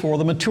food is for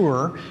the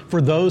mature,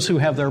 for those who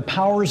have their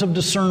powers of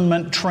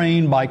discernment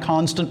trained by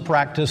constant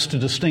practice to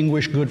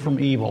distinguish good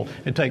from evil.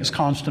 It takes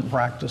constant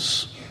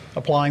practice,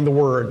 applying the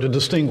word to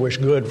distinguish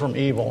good from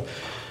evil.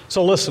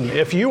 So listen,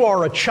 if you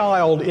are a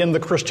child in the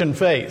Christian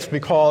faith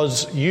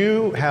because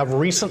you have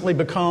recently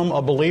become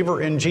a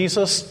believer in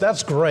Jesus,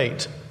 that's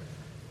great.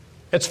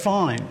 It's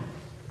fine.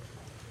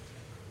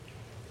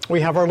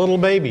 We have our little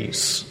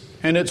babies,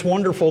 and it's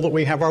wonderful that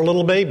we have our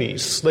little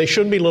babies. They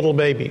should be little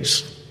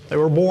babies. They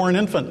were born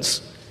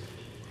infants.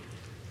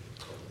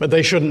 But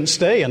they shouldn't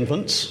stay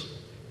infants,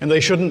 and they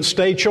shouldn't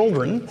stay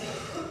children,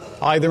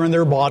 either in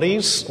their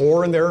bodies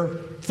or in their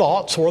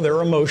thoughts or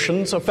their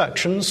emotions,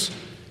 affections,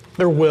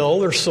 their will,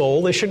 their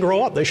soul. They should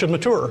grow up. They should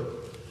mature.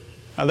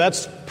 And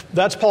that's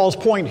Paul's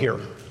point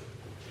here.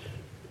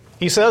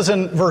 He says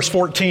in verse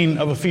 14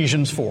 of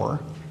Ephesians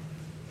 4,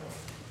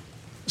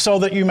 so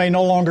that you may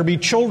no longer be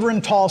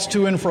children tossed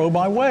to and fro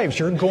by waves.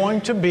 You're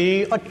going to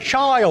be a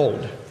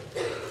child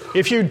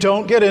if you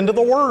don't get into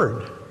the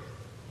Word.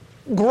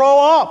 Grow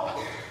up,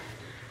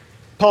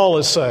 Paul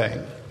is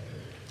saying.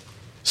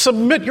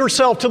 Submit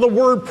yourself to the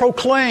Word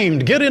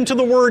proclaimed. Get into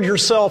the Word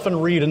yourself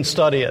and read and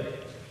study it,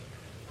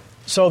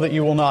 so that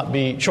you will not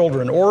be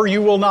children, or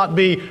you will not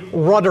be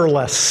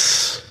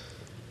rudderless,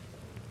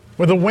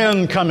 with the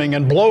wind coming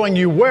and blowing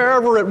you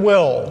wherever it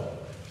will.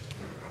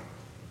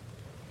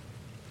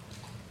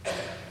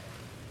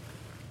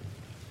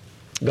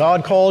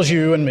 God calls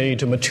you and me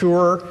to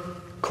mature,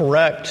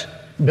 correct,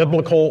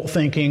 biblical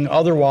thinking.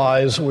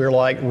 Otherwise, we're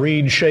like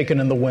reed shaken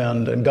in the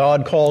wind, and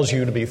God calls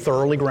you to be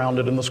thoroughly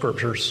grounded in the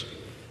Scriptures.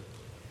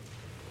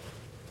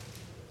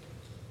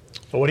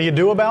 So what do you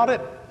do about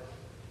it?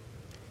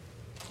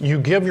 You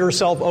give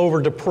yourself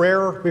over to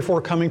prayer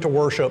before coming to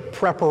worship,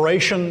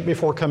 preparation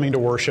before coming to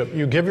worship.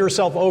 You give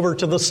yourself over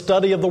to the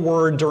study of the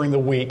Word during the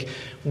week.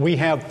 We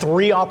have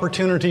 3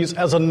 opportunities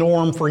as a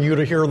norm for you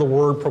to hear the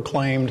Word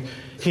proclaimed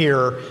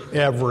here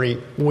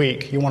every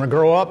week. You want to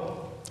grow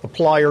up?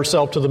 Apply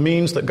yourself to the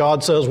means that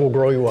God says will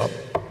grow you up.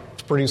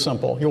 It's pretty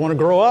simple. You want to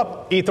grow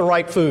up? Eat the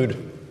right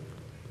food.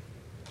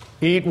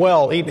 Eat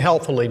well, eat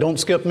healthily. Don't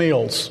skip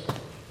meals.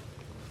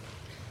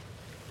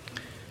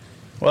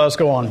 Well, let's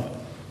go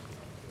on.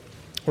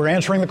 We're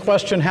answering the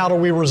question, how do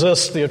we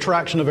resist the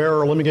attraction of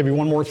error? Let me give you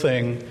one more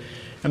thing,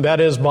 and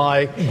that is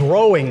by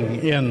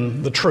growing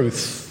in the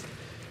truth.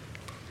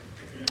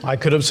 I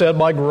could have said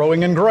by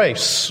growing in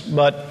grace,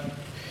 but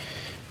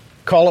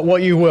call it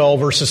what you will,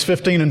 verses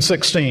 15 and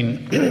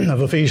 16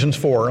 of Ephesians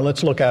 4.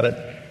 Let's look at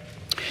it.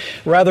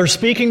 Rather,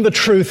 speaking the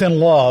truth in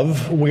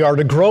love, we are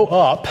to grow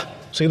up,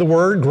 see the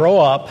word, grow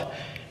up,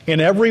 in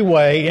every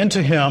way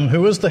into Him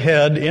who is the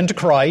head, into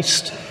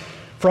Christ,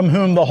 from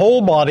whom the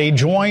whole body,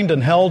 joined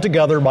and held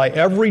together by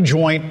every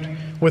joint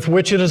with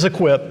which it is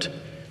equipped,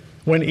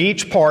 when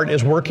each part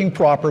is working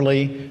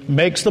properly,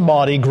 makes the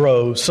body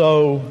grow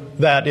so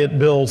that it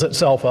builds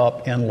itself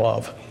up in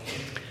love.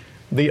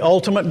 The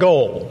ultimate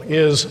goal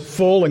is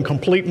full and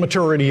complete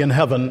maturity in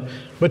heaven.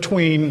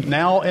 Between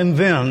now and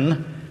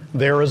then,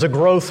 there is a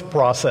growth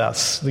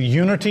process. The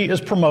unity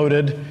is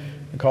promoted,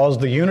 because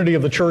the unity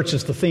of the church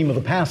is the theme of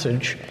the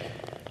passage.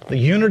 The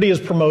unity is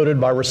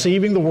promoted by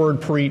receiving the word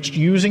preached,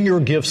 using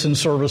your gifts in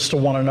service to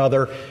one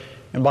another,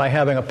 and by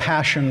having a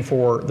passion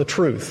for the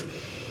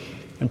truth.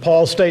 And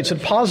Paul states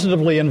it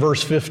positively in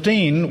verse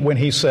 15 when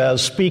he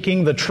says,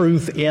 speaking the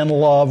truth in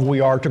love, we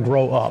are to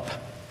grow up.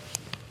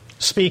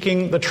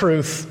 Speaking the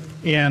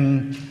truth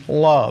in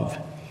love.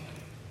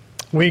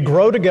 We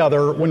grow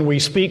together when we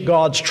speak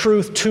God's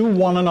truth to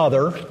one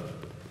another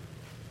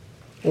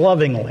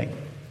lovingly.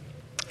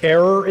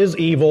 Error is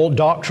evil.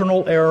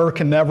 Doctrinal error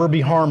can never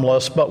be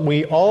harmless, but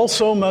we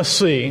also must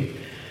see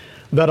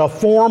that a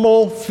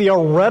formal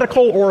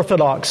theoretical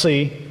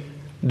orthodoxy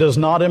does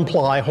not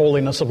imply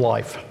holiness of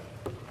life.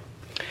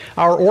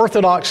 Our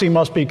orthodoxy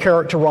must be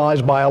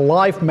characterized by a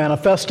life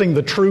manifesting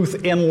the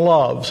truth in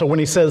love. So when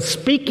he says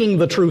speaking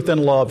the truth in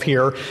love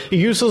here, he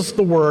uses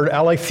the word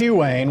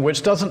aletheuein,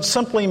 which doesn't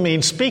simply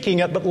mean speaking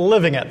it, but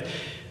living it.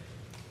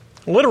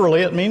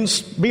 Literally, it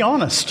means be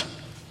honest.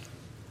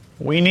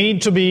 We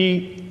need to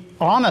be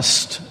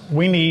honest.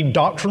 We need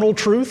doctrinal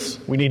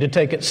truth. We need to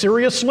take it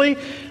seriously.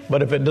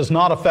 But if it does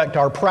not affect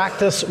our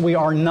practice, we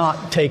are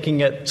not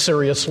taking it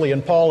seriously.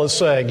 And Paul is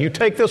saying, you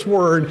take this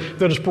word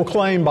that is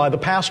proclaimed by the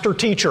pastor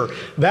teacher.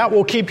 That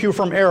will keep you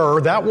from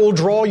error. That will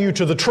draw you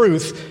to the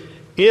truth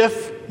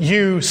if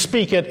you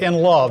speak it in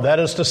love. That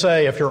is to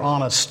say, if you're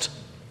honest.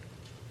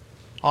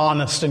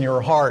 Honest in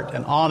your heart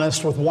and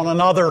honest with one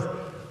another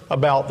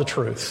about the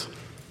truth.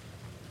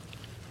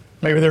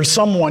 Maybe there's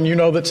someone you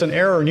know that's in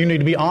error and you need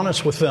to be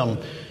honest with them.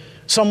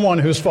 Someone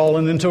who's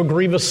fallen into a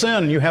grievous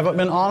sin and you haven't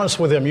been honest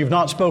with him. You've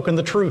not spoken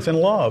the truth in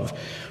love.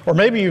 Or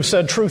maybe you've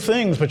said true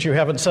things but you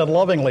haven't said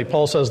lovingly.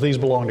 Paul says these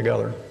belong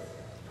together.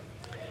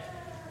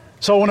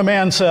 So when a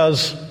man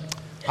says,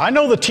 I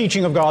know the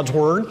teaching of God's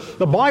Word,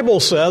 the Bible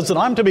says that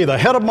I'm to be the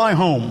head of my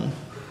home.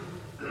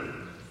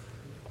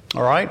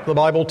 All right, the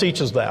Bible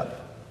teaches that.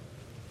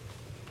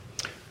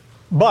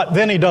 But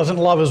then he doesn't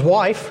love his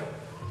wife.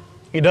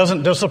 He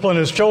doesn't discipline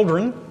his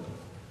children.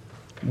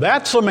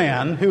 That's a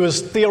man who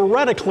is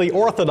theoretically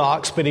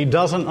orthodox, but he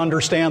doesn't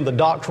understand the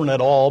doctrine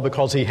at all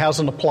because he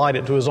hasn't applied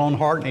it to his own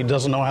heart and he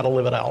doesn't know how to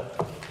live it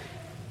out.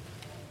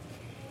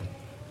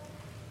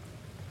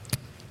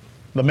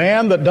 The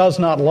man that does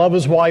not love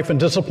his wife and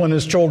discipline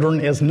his children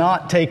is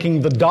not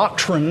taking the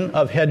doctrine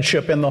of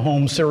headship in the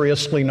home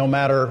seriously, no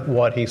matter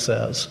what he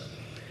says.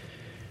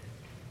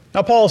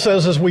 Now, Paul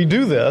says as we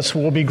do this,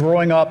 we'll be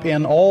growing up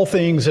in all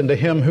things into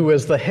him who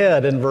is the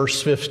head in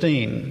verse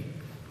 15.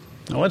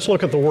 Now, let's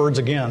look at the words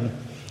again.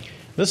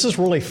 This is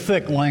really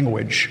thick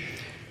language.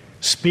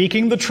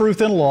 Speaking the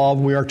truth in love,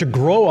 we are to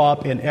grow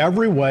up in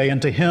every way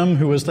into him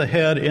who is the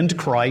head, into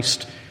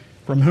Christ,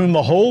 from whom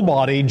the whole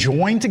body,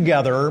 joined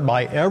together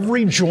by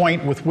every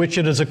joint with which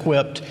it is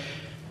equipped,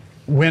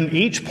 when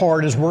each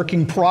part is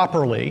working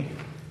properly,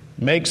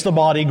 makes the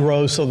body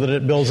grow so that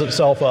it builds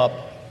itself up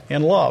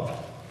in love.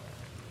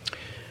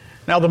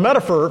 Now, the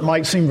metaphor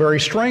might seem very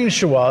strange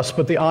to us,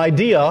 but the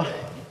idea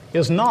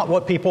is not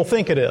what people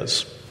think it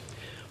is.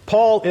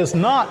 Paul is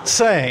not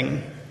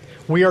saying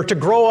we are to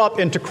grow up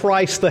into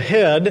Christ the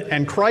head,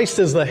 and Christ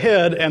is the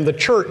head, and the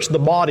church, the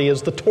body,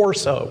 is the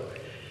torso.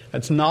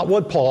 That's not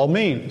what Paul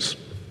means.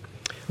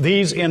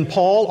 These in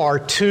Paul are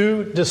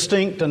two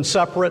distinct and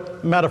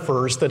separate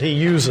metaphors that he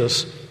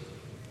uses.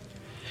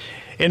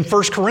 In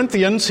 1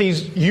 Corinthians, he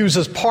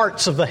uses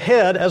parts of the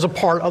head as a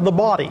part of the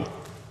body.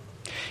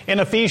 In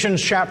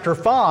Ephesians chapter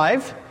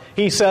 5,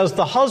 he says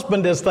the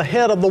husband is the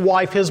head of the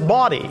wife, his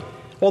body.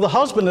 Well, the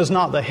husband is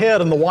not the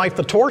head and the wife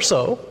the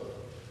torso.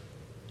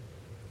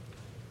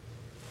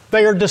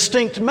 They are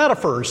distinct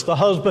metaphors. The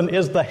husband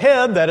is the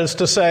head, that is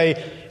to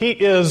say, he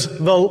is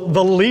the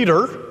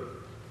leader,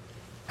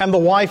 and the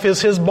wife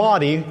is his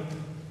body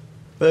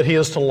that he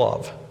is to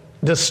love.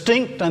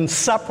 Distinct and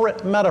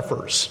separate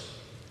metaphors.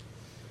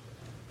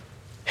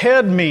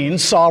 Head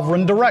means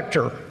sovereign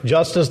director,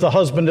 just as the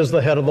husband is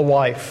the head of the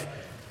wife.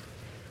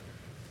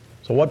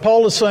 So what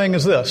Paul is saying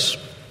is this.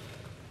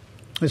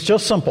 It's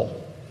just simple.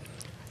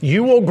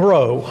 You will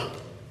grow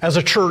as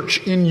a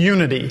church in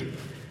unity.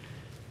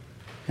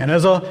 And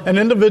as an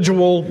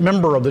individual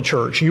member of the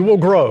church, you will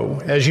grow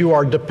as you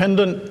are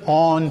dependent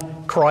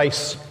on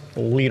Christ's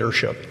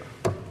leadership.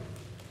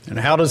 And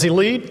how does he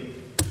lead?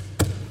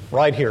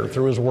 Right here,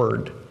 through his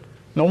word.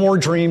 No more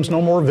dreams,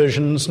 no more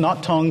visions,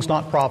 not tongues,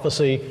 not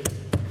prophecy.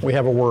 We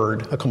have a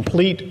word, a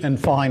complete and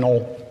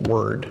final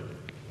word.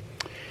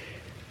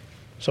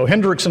 So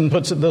Hendrickson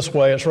puts it this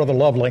way, it's rather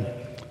lovely.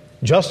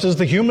 Just as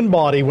the human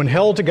body, when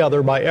held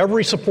together by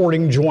every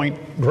supporting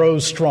joint,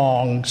 grows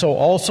strong, so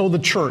also the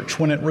church,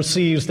 when it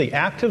receives the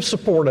active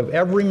support of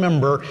every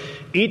member,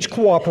 each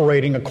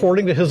cooperating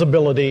according to his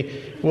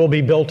ability, will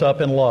be built up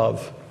in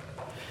love.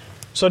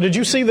 So did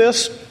you see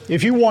this?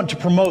 If you want to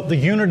promote the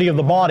unity of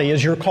the body,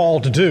 as you're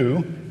called to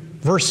do,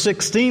 verse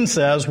 16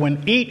 says,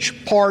 when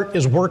each part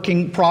is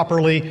working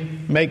properly,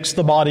 makes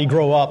the body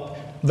grow up,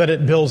 that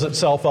it builds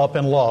itself up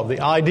in love. The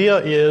idea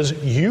is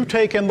you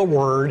take in the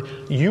Word,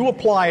 you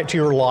apply it to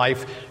your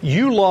life,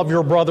 you love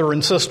your brother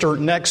and sister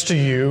next to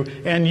you,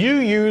 and you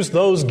use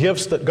those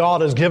gifts that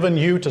God has given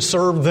you to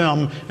serve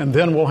them, and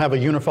then we'll have a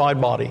unified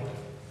body.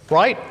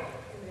 Right?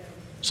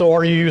 So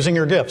are you using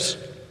your gifts?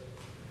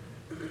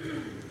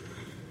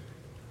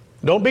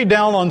 Don't be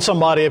down on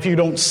somebody if you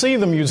don't see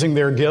them using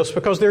their gifts,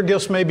 because their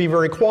gifts may be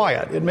very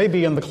quiet. It may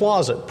be in the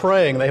closet,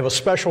 praying. They have a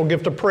special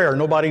gift of prayer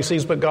nobody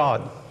sees but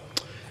God.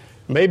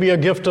 Maybe a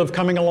gift of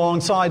coming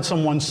alongside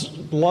someone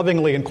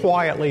lovingly and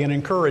quietly and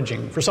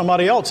encouraging. For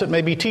somebody else, it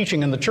may be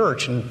teaching in the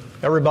church and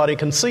everybody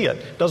can see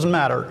it. Doesn't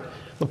matter.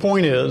 The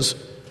point is,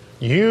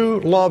 you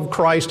love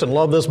Christ and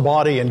love this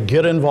body and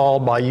get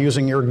involved by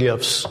using your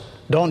gifts.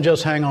 Don't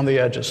just hang on the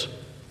edges.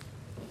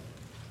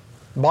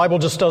 The Bible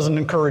just doesn't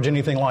encourage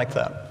anything like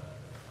that.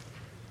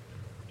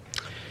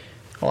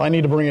 Well, I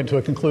need to bring it to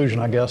a conclusion,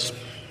 I guess.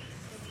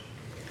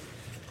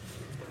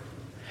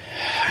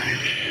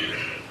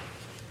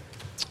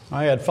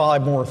 I had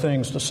 5 more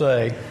things to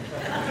say.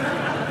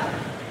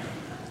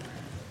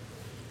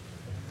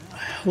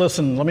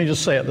 Listen, let me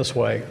just say it this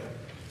way.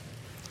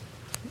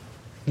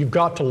 You've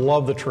got to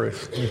love the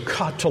truth. You've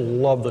got to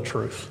love the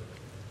truth.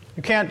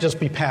 You can't just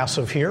be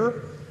passive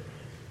here.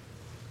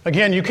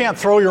 Again, you can't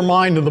throw your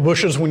mind in the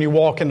bushes when you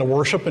walk into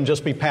worship and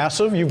just be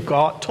passive. You've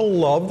got to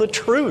love the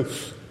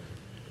truth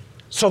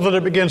so that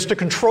it begins to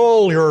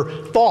control your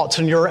thoughts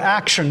and your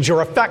actions, your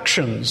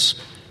affections,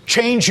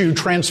 change you,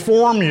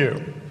 transform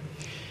you.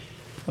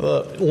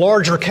 The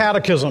larger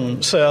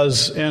catechism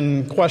says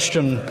in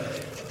question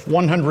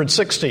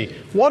 160,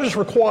 what is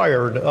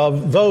required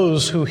of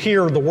those who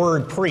hear the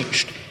word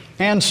preached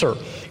Answer: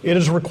 it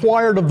is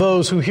required of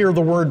those who hear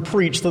the word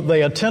preached that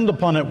they attend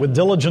upon it with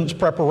diligence,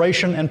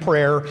 preparation, and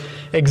prayer,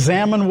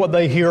 examine what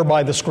they hear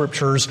by the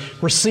Scriptures,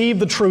 receive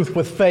the truth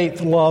with faith,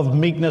 love,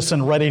 meekness,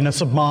 and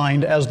readiness of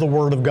mind as the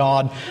Word of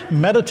God,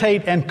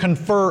 meditate and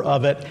confer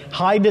of it,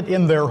 hide it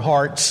in their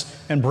hearts,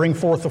 and bring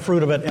forth the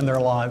fruit of it in their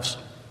lives.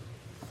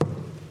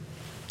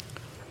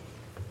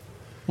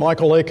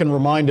 Michael Aiken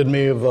reminded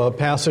me of a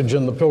passage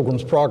in the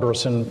Pilgrim's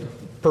Progress in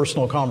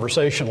personal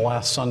conversation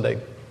last Sunday.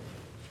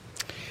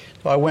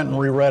 So I went and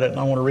reread it, and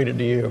I want to read it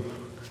to you.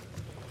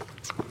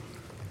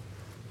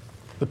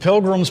 The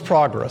Pilgrim's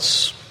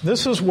Progress.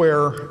 This is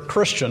where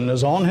Christian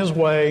is on his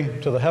way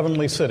to the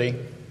heavenly city,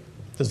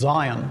 to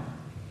Zion,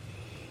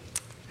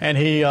 and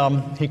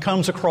he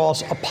comes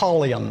across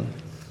Apollyon.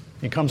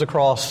 He comes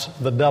across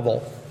the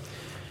devil.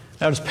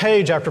 Now, there's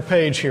page after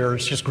page here.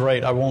 It's just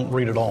great. I won't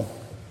read it all.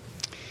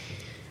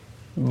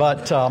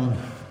 But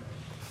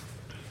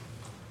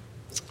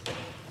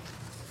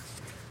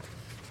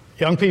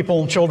young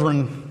people,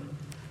 children,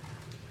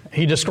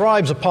 he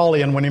describes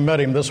Apollyon when he met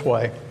him this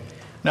way.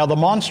 Now the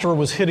monster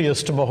was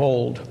hideous to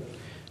behold.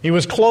 He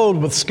was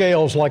clothed with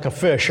scales like a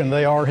fish, and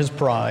they are his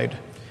pride.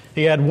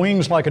 He had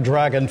wings like a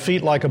dragon,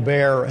 feet like a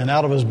bear, and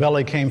out of his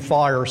belly came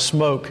fire,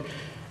 smoke,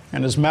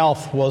 and his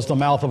mouth was the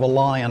mouth of a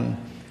lion.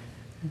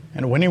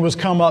 And when he was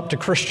come up to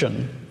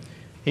Christian,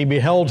 he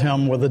beheld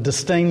him with a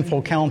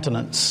disdainful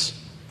countenance,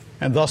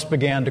 and thus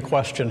began to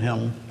question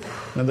him.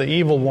 And the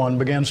evil one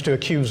begins to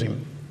accuse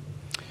him.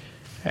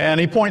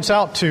 And he points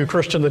out to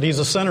Christian that he's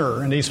a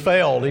sinner and he's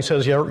failed. He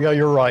says, yeah,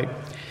 you're right.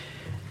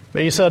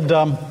 But he said,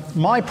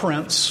 my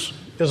prince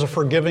is a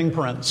forgiving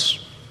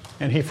prince,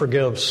 and he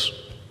forgives.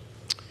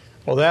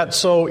 Well, that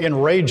so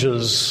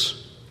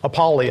enrages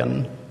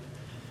Apollyon.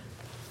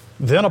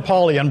 Then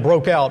Apollyon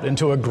broke out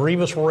into a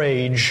grievous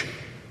rage,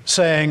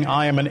 saying,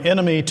 I am an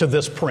enemy to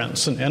this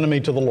prince, an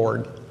enemy to the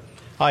Lord.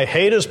 I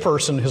hate his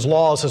person, his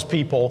laws, his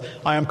people.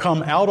 I am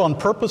come out on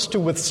purpose to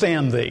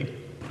withstand thee.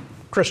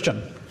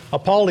 Christian,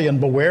 Apollyon,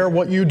 beware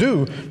what you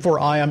do, for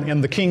I am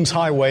in the king's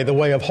highway, the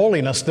way of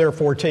holiness,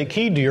 therefore take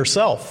heed to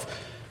yourself.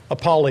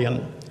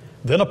 Apollyon.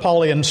 Then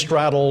Apollyon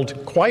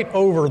straddled quite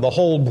over the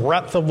whole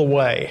breadth of the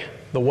way.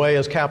 The way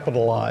is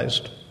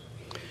capitalized.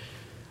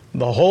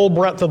 The whole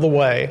breadth of the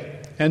way,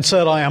 and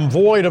said, I am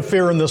void of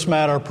fear in this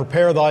matter.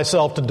 Prepare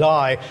thyself to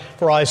die,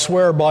 for I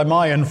swear by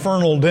my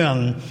infernal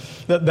den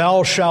that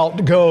thou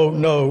shalt go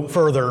no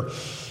further.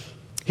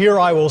 Here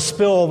I will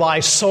spill thy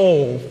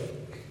soul.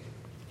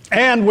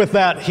 And with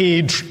that,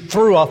 he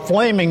threw a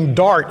flaming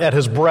dart at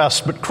his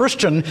breast. But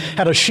Christian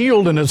had a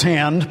shield in his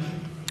hand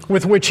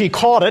with which he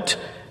caught it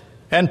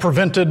and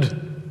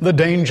prevented the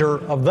danger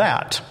of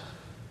that.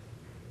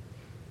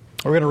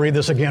 We're going to read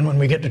this again when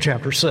we get to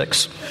chapter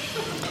 6.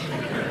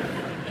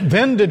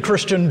 Then did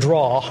Christian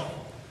draw,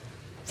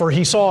 for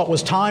he saw it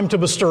was time to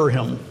bestir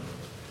him.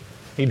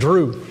 He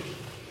drew.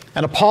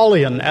 And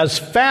Apollyon as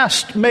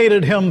fast made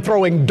at him,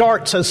 throwing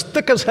darts as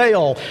thick as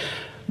hail,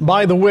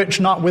 by the which,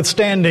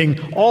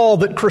 notwithstanding, all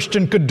that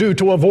Christian could do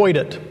to avoid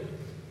it.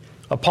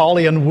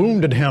 Apollyon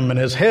wounded him in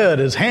his head,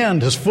 his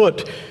hand, his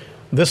foot.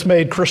 This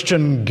made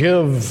Christian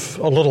give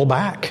a little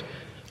back.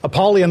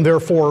 Apollyon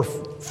therefore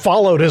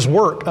followed his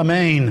work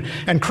amain,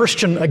 and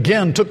Christian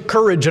again took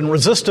courage and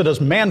resisted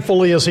as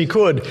manfully as he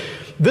could.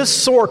 This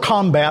sore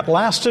combat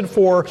lasted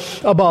for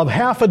above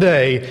half a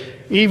day,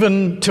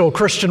 even till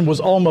Christian was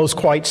almost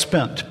quite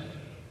spent.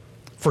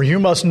 For you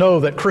must know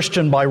that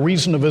Christian, by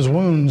reason of his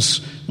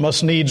wounds,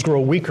 must needs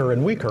grow weaker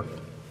and weaker.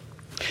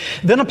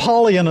 Then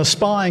Apollyon,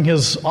 espying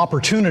his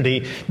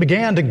opportunity,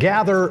 began to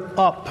gather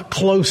up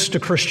close to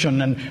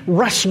Christian, and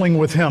wrestling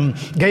with him,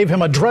 gave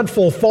him a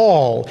dreadful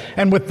fall.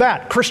 And with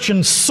that,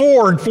 Christian's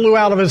sword flew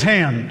out of his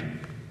hand.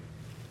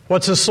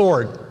 What's his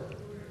sword?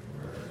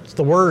 It's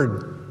the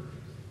Word.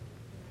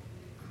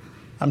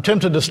 I'm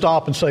tempted to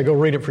stop and say, go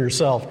read it for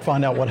yourself,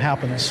 find out what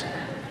happens.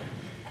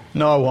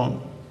 No, I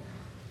won't.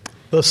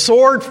 The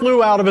sword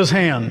flew out of his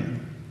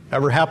hand.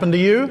 Ever happened to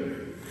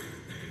you?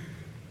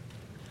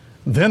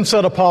 Then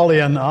said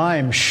Apollyon, I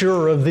am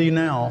sure of thee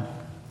now.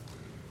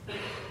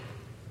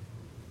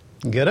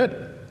 Get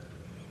it?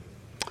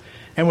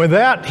 And with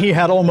that, he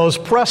had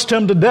almost pressed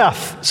him to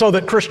death, so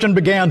that Christian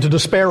began to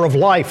despair of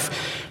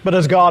life. But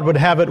as God would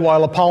have it,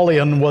 while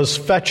Apollyon was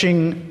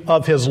fetching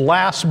of his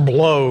last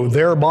blow,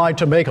 thereby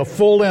to make a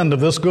full end of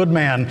this good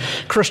man,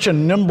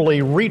 Christian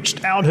nimbly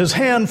reached out his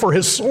hand for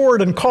his sword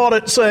and caught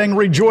it, saying,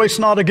 Rejoice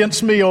not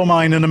against me, O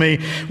mine enemy.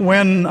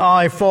 When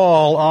I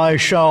fall, I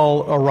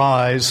shall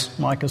arise.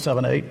 Micah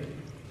 7:8.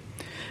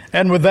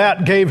 And with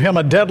that gave him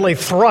a deadly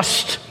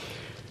thrust,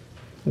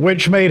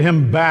 which made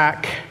him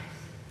back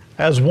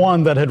as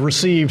one that had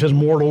received his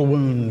mortal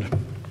wound.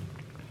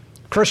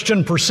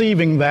 Christian,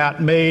 perceiving that,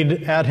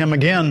 made at him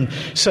again,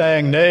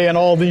 saying, Nay, in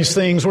all these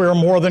things we are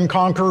more than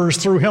conquerors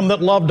through him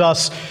that loved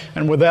us.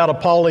 And with that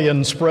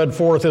Apollyon spread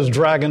forth his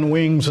dragon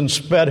wings and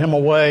sped him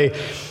away,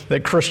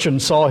 that Christian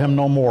saw him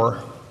no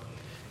more.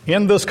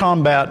 In this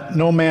combat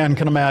no man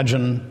can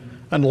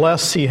imagine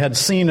unless he had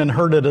seen and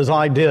heard it as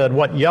I did.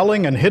 What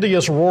yelling and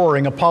hideous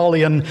roaring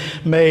Apollyon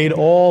made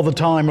all the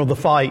time of the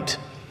fight.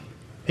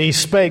 He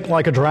spake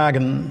like a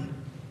dragon,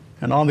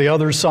 and on the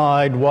other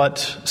side what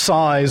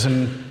sighs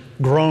and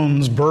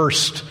groans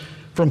burst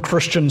from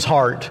Christian's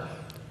heart.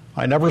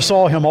 I never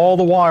saw him all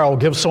the while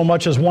give so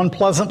much as one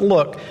pleasant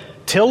look,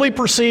 till he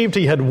perceived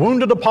he had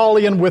wounded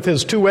Apollyon with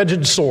his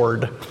two-edged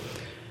sword.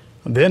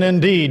 Then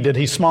indeed did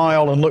he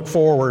smile and look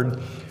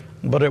forward,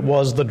 but it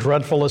was the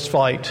dreadfulest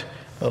fight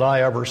that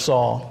I ever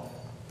saw.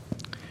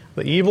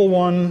 The evil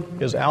one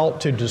is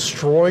out to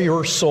destroy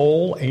your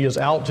soul. He is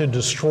out to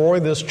destroy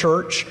this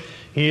church.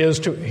 He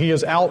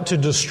is out to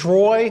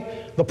destroy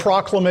the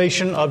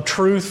proclamation of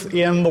truth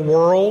in the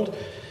world.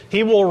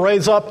 He will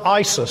raise up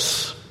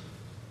ISIS.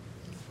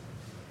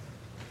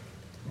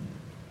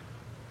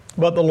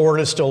 But the Lord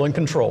is still in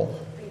control.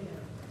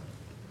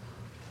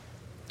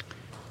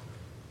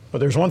 But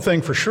there's one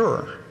thing for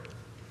sure.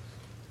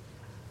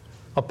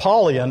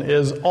 Apollyon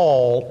is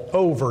all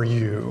over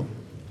you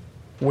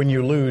when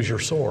you lose your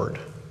sword.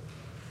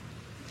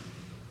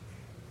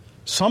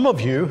 Some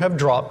of you have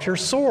dropped your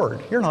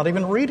sword. You're not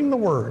even reading the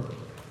Word.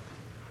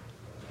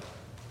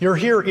 You're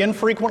here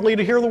infrequently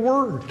to hear the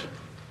Word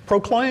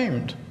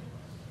proclaimed.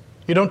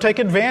 You don't take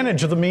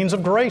advantage of the means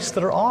of grace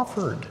that are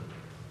offered.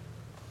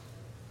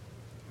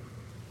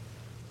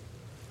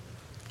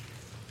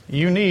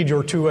 You need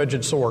your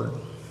two-edged sword.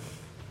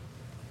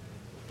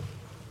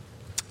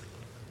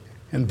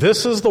 And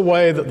this is the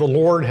way that the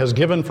Lord has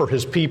given for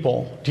His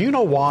people. Do you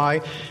know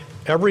why?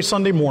 Every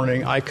Sunday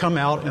morning I come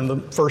out and the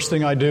first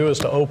thing I do is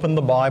to open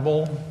the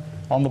Bible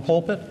on the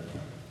pulpit.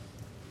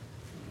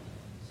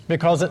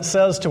 Because it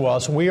says to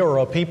us, we are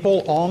a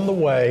people on the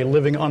way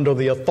living under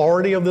the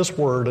authority of this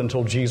Word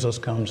until Jesus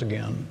comes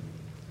again.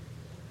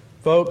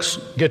 Folks,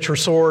 get your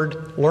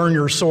sword, learn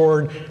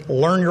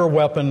your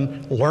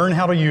weapon, learn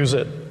how to use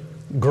it.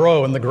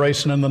 Grow in the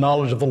grace and in the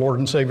knowledge of the Lord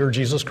and Savior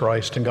Jesus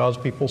Christ. And God's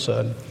people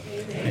said,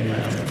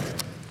 Amen.